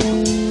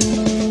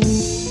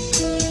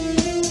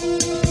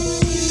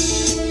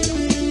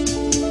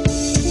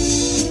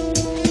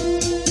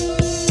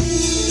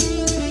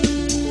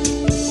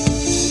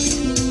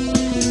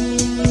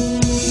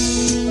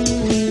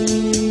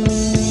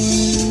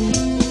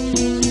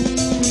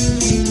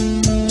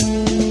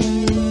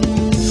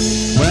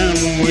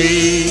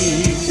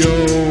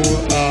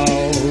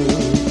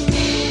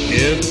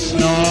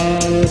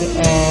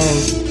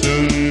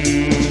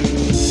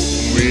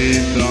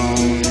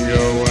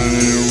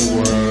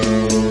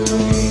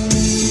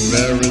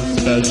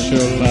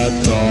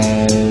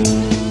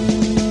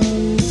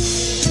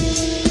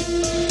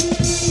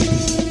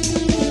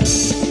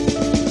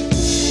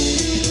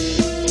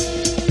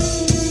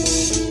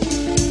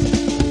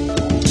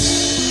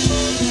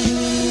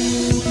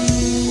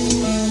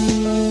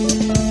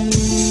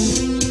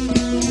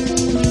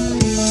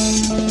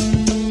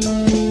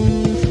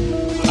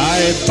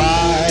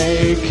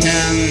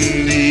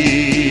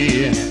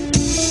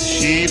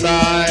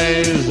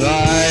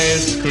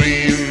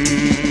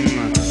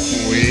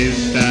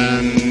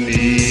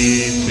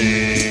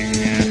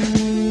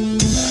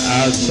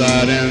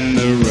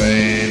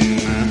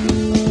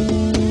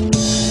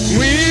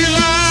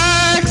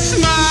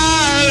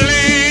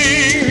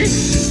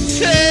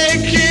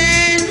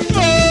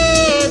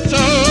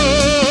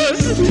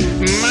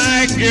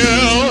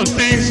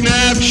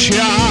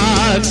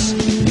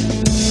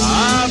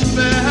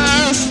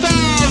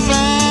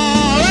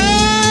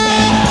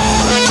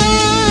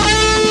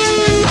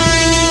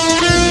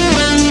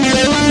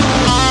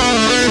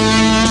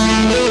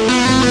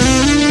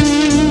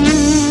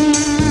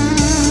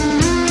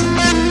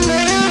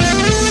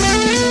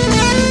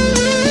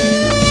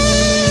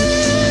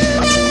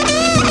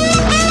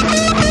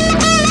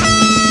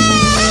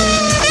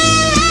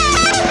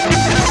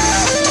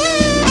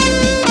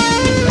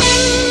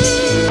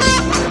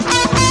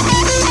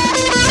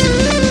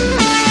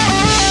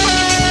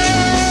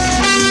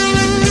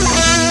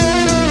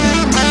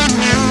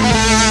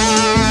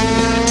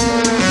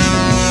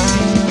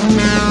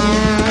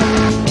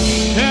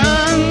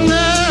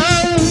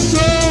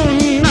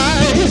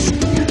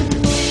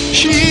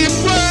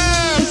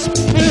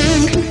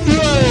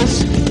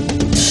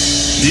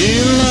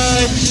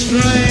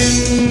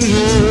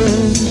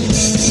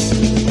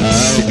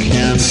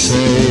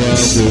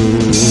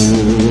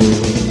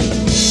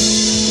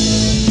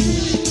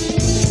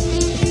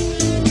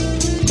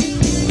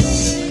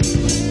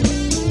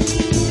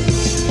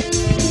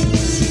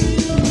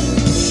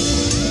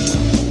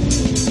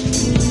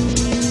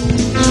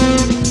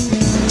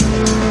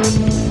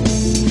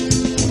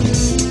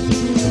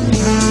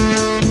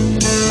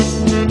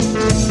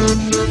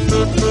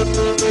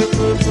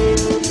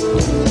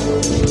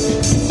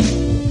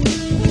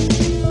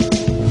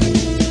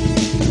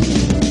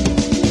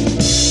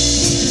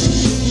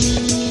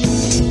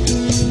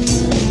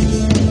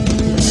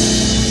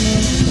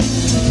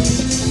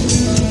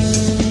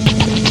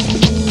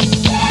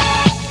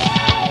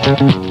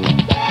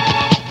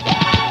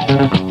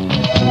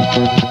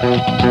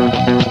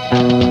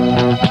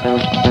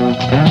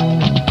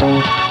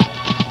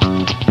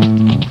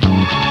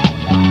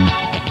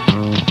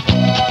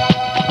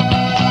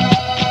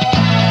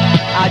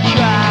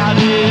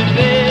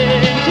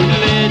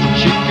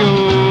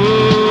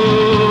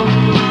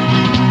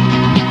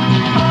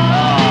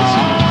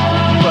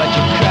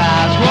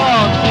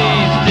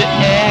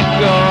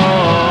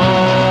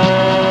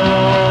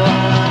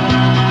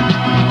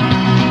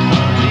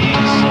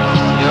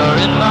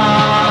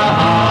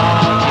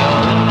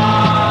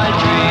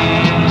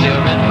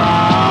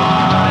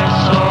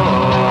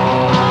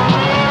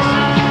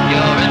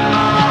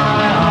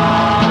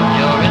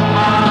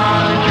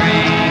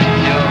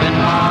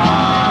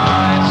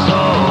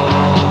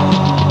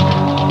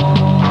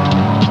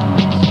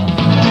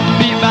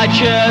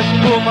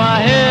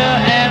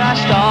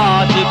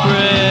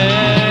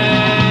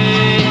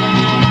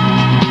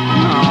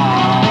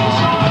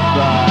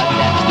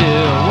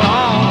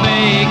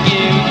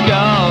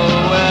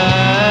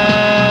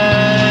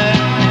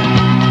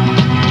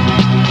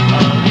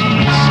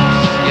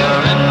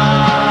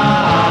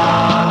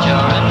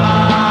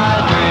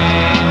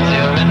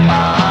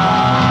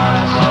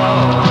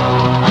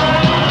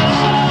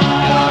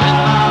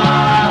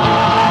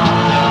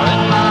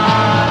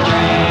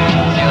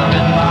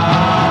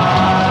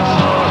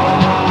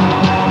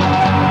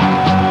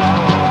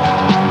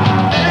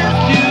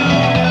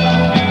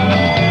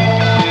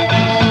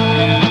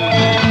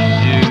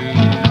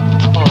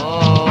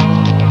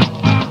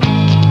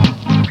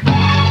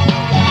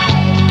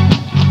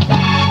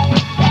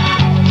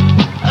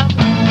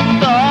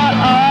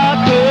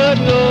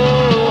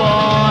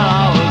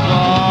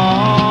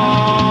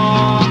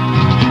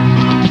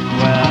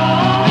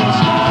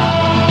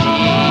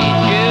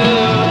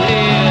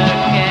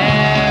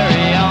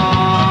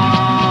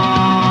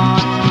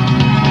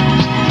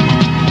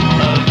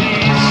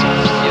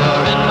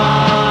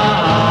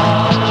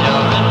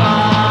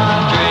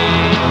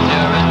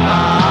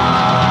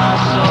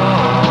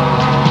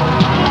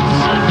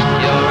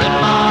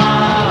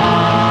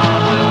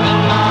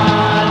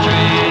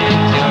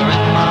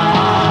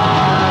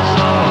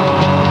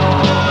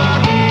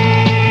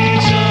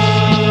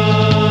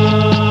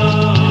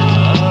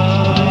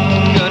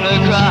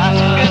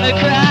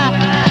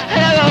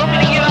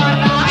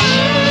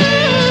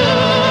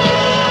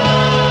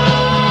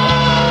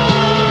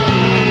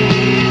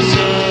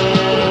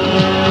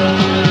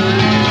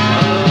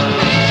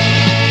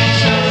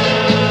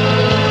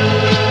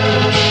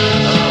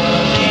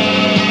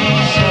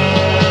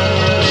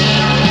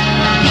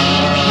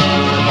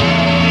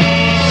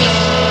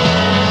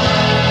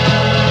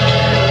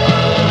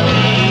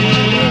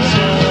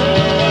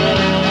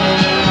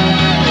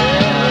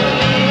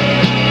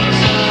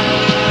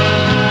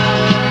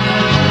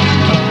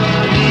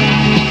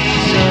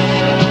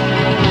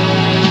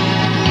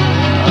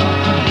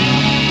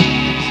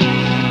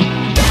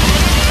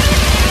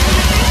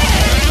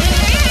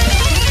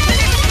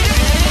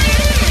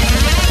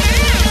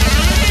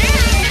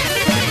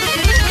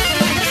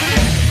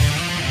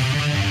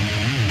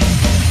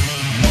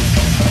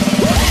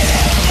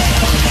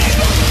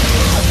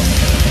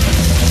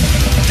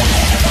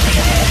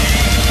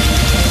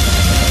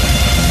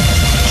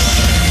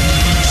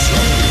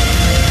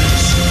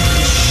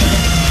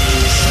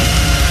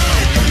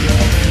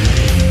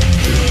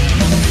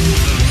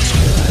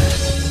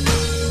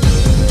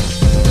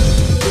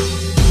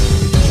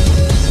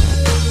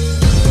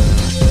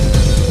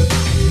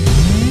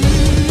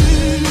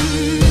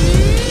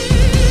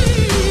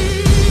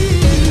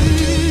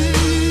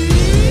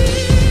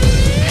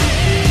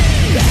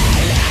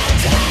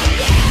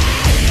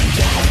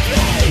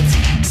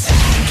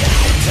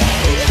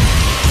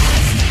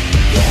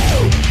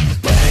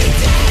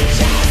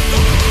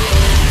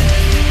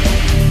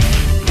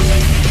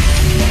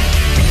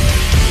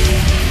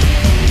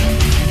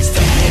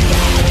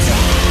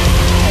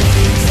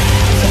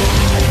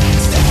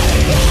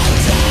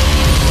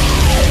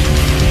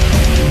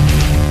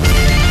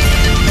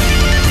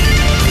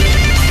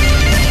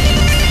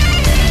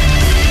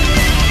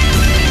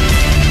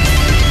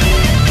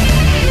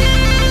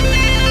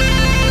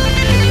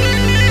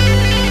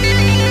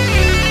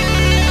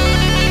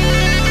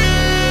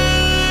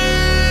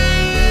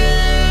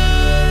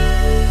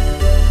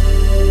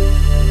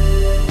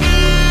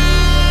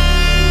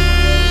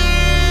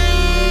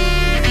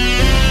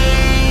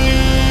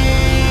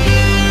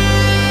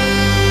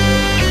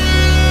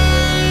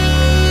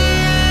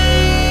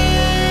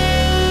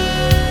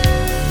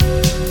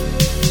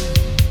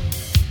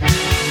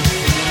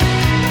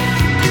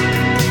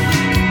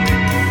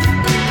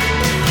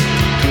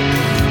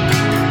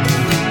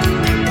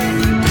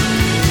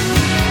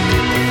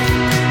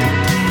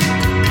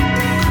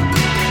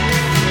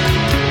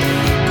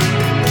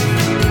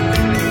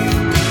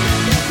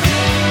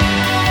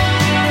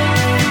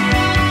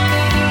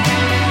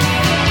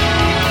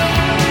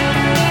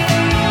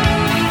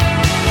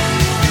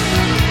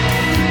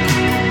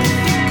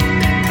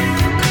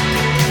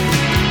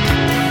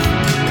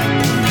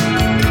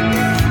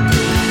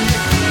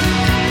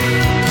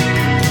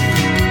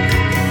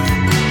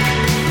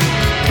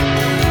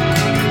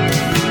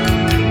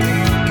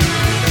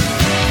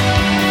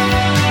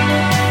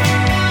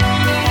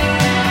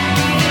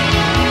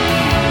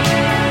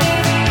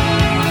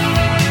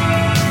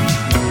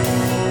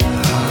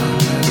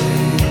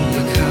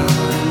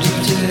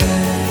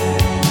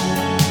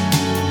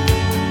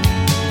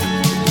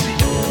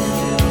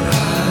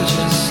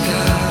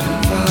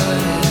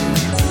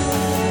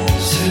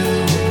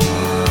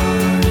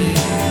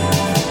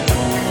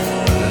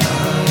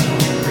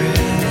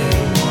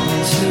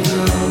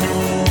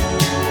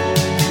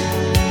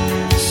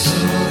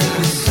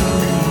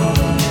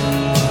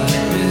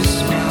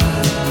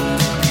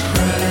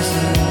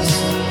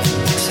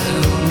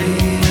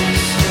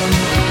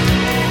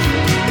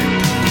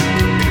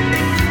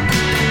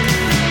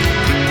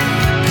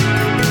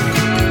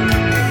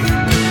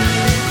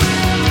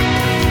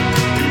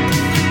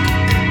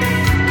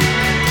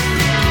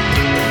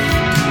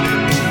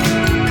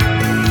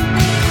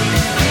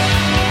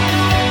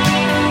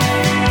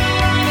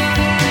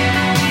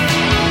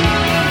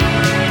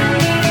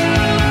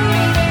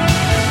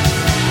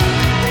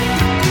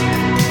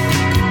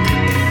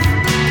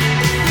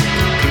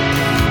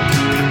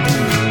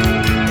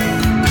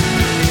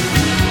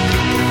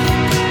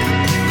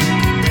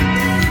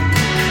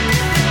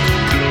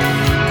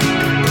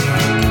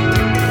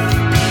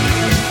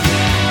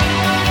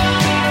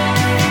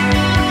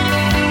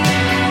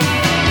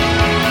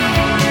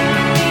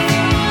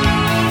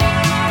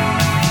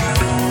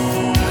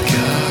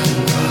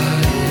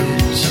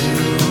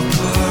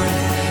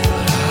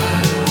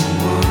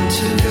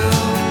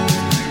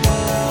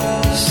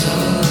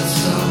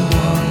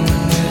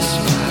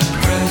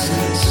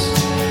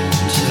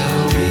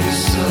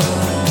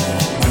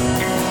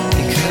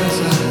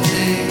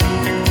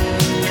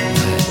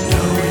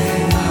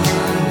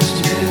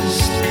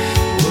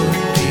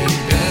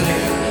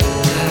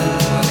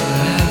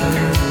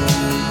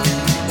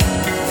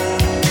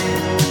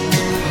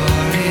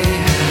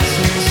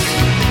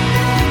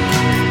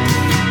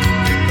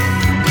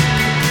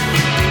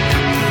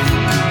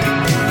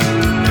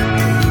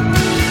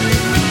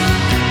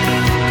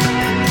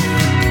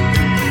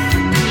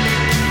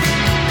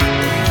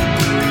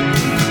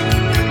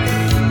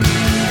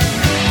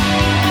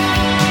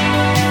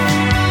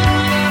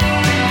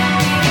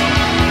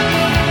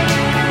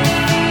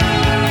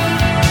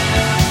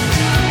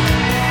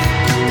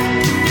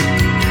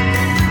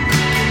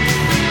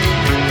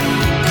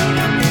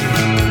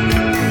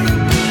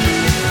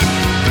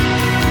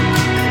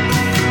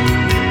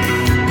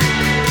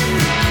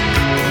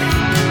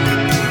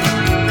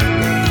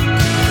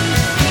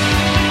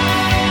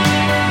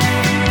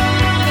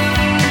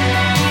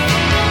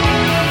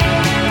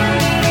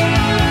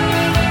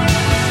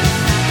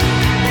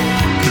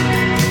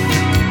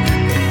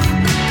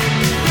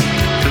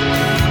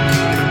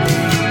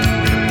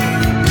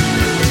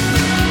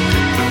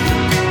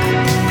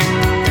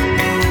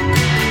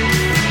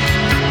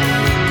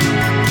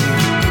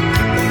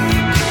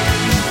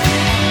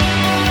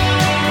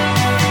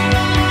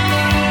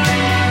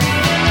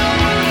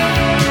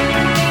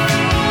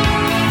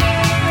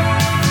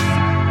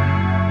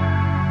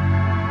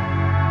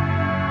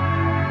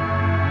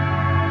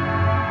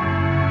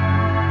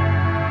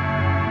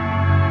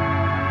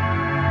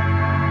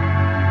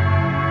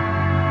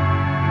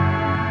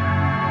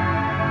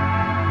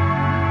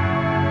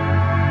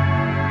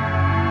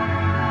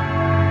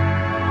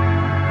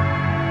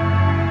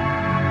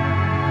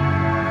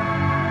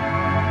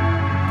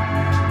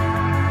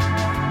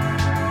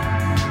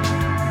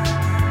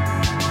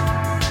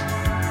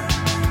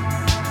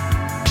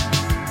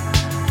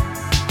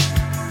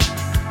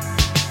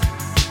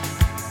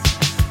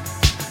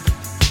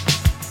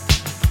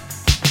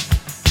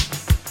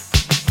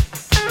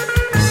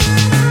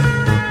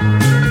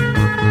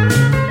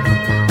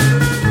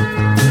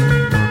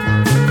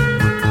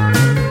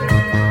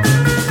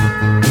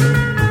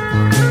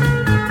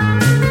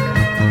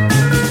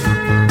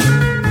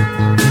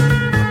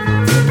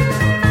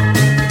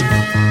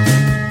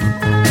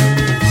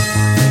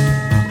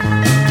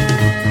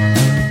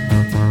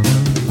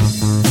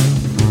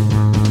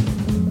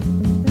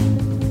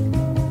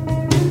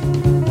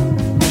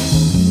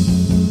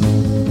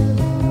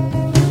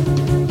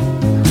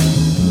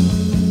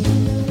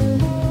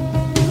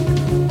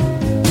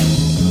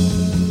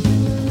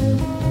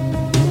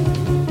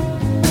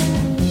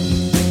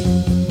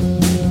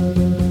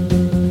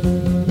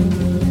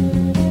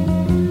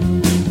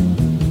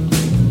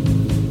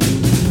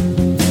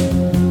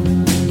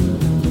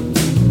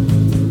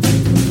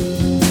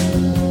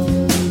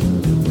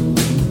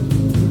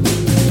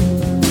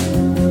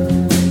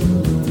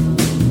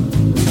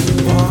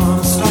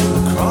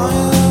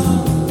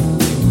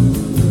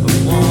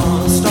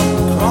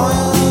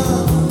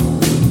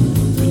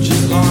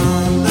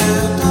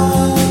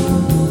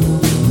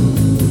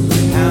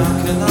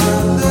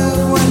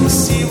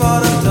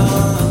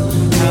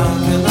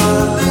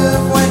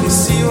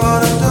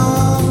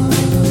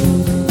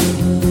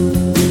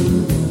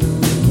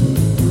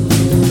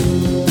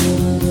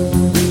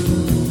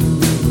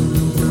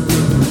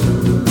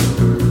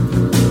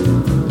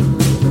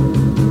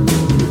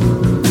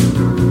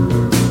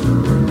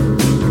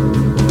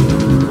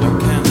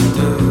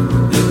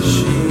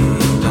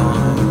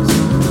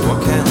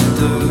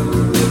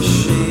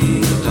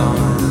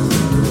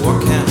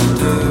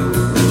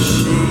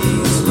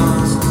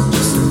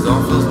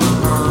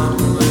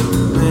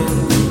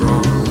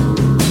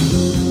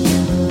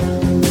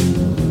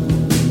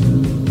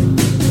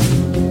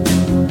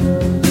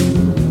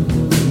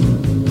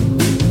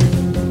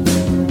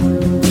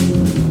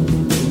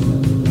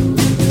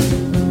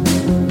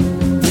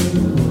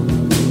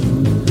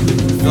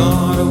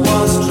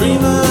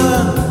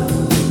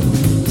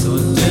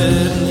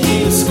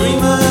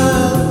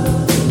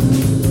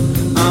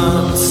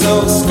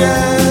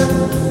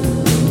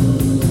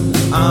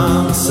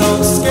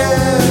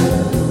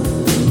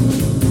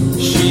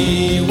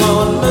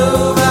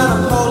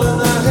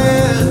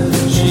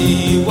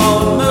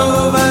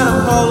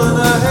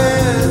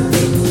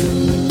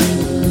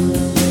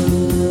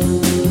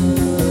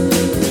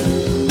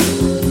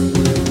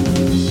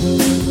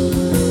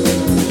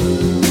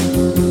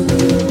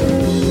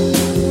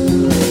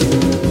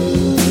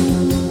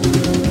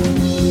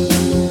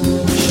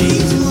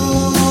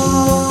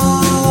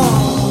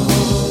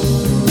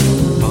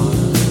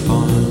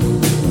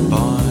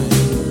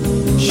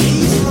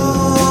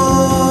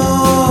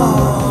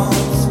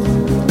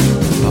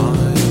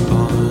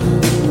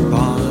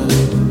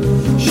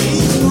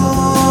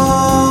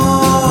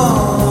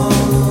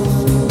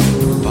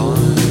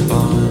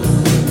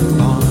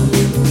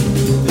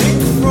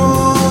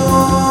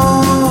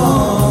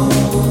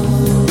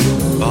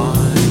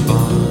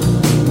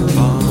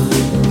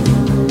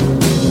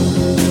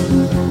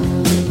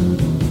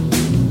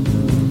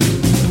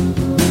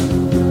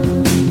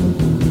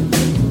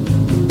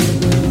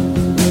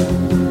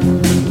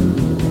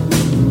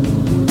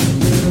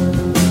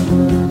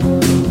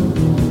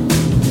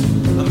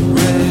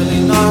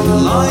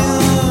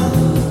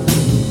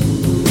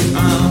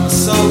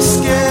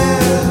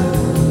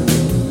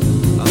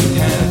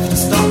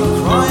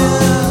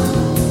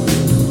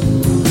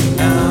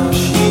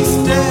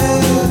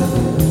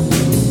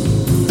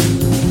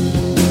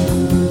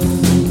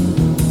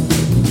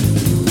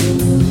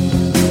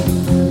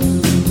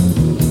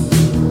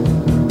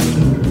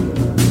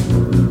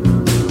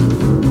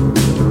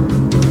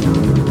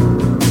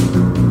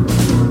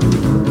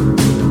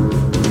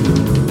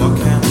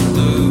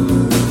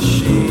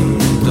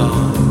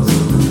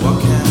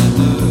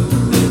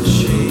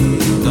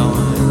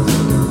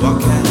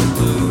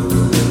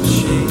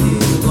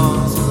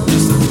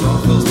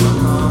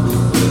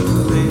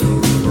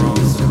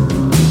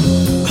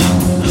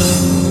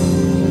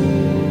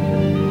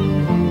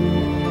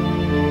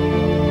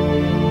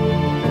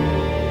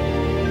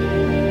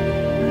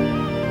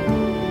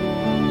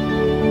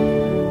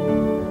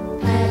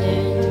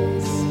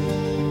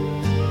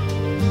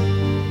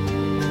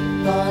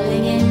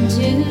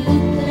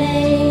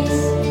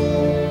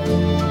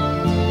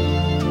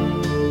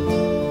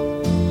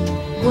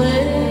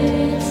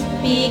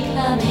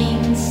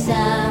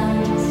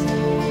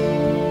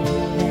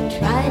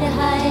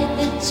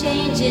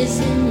 changes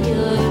in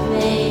your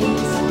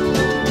face.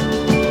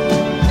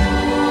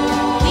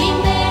 We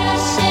bear a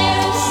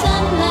share of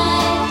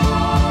sunlight,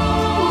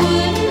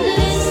 wouldn't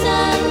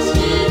listen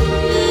to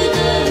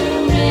the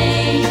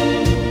rain.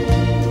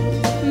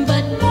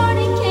 But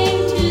morning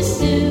came too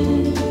soon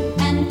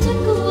and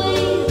took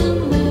away the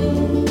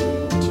moon.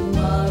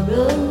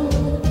 Tomorrow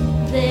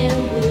there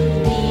will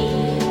be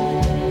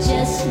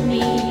just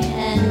me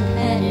and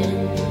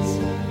patterns.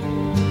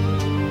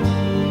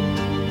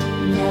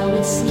 Now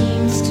it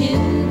seems to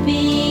be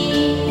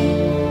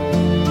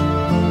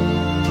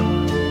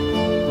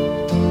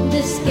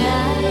the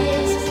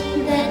skies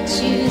that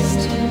choose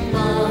to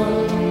fall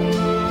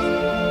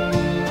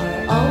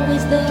are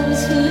always those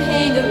who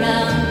hang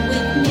around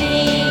with me.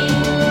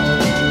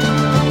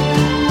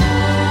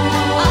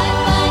 I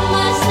find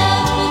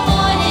myself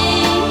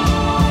avoiding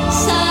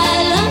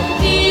silent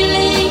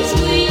feelings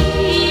we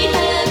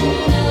have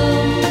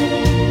known.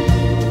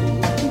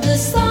 The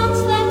songs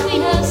that we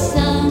have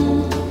sung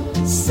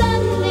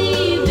suddenly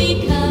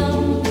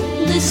become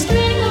the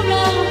string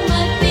around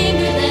my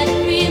finger that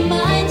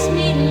reminds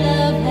me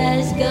love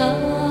has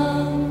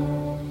gone.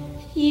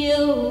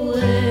 Your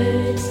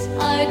words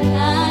are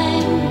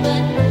kind,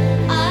 but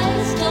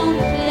eyes don't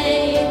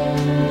play.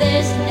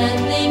 There's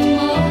nothing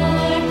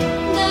more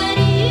that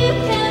you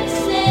can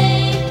say.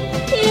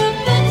 Your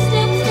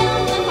footsteps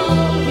down the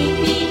hall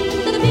repeat.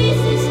 The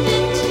pieces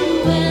fit too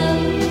well.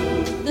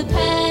 The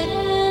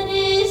pattern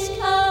is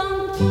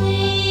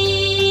complete.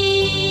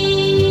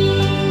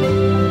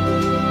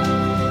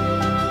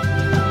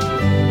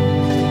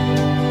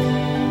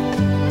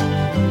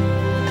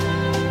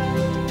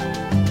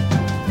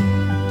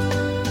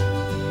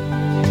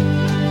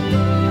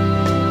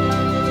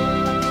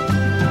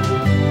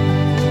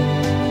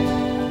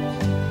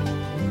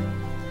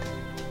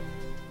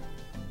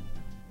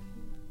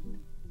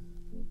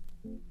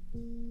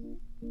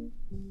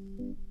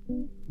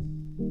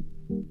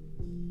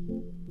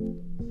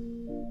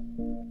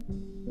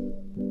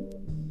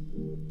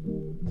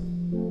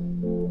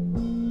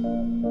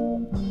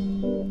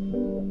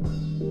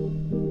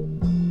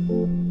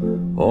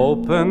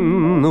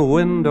 Open the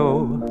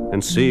window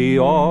and see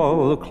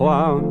all the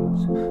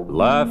clowns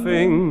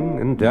laughing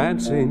and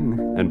dancing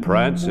and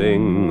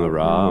prancing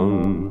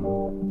around.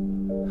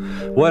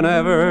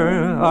 Whenever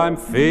I'm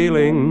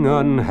feeling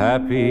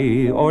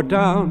unhappy or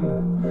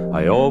down,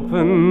 I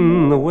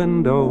open the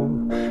window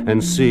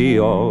and see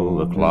all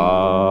the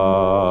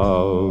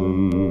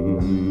clowns.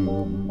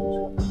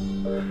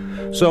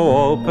 So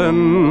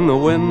open the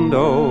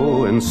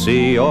window and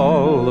see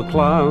all the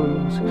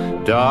clowns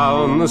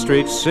down the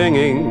street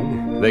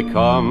singing, they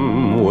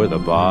come with a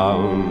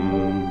bound.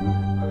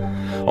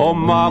 Oh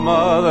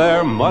mama,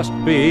 there must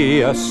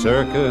be a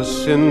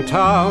circus in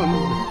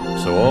town.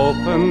 So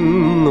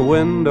open the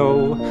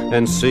window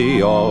and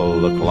see all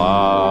the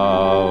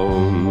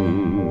clowns.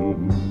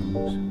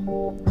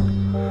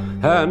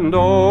 And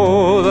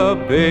oh, the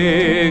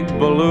big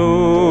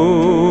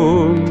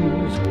balloons,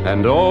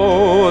 and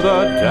oh,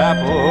 the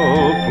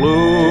dapple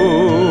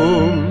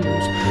plumes.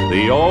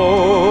 The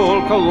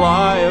old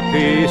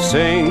calliope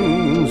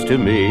sings to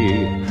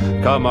me,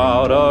 come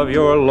out of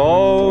your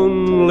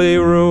lonely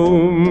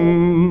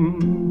room.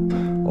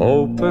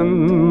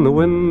 Open the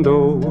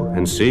window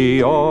and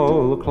see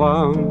all the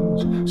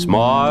clowns.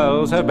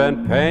 Smiles have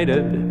been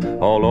painted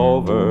all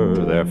over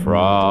their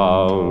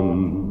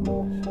frowns.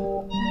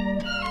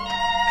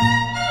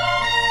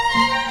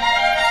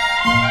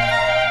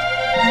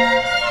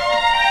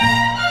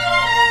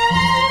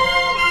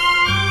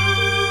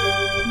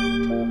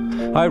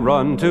 I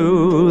run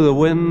to the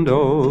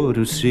window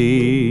to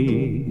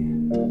see.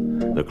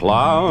 The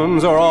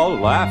clowns are all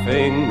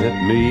laughing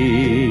at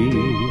me.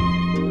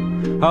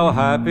 How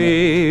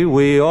happy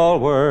we all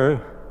were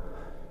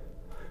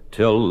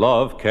till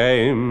love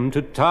came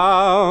to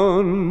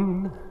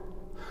town.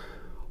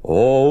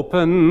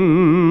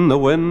 Open the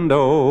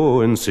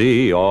window and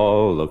see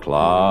all the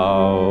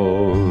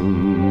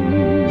clowns.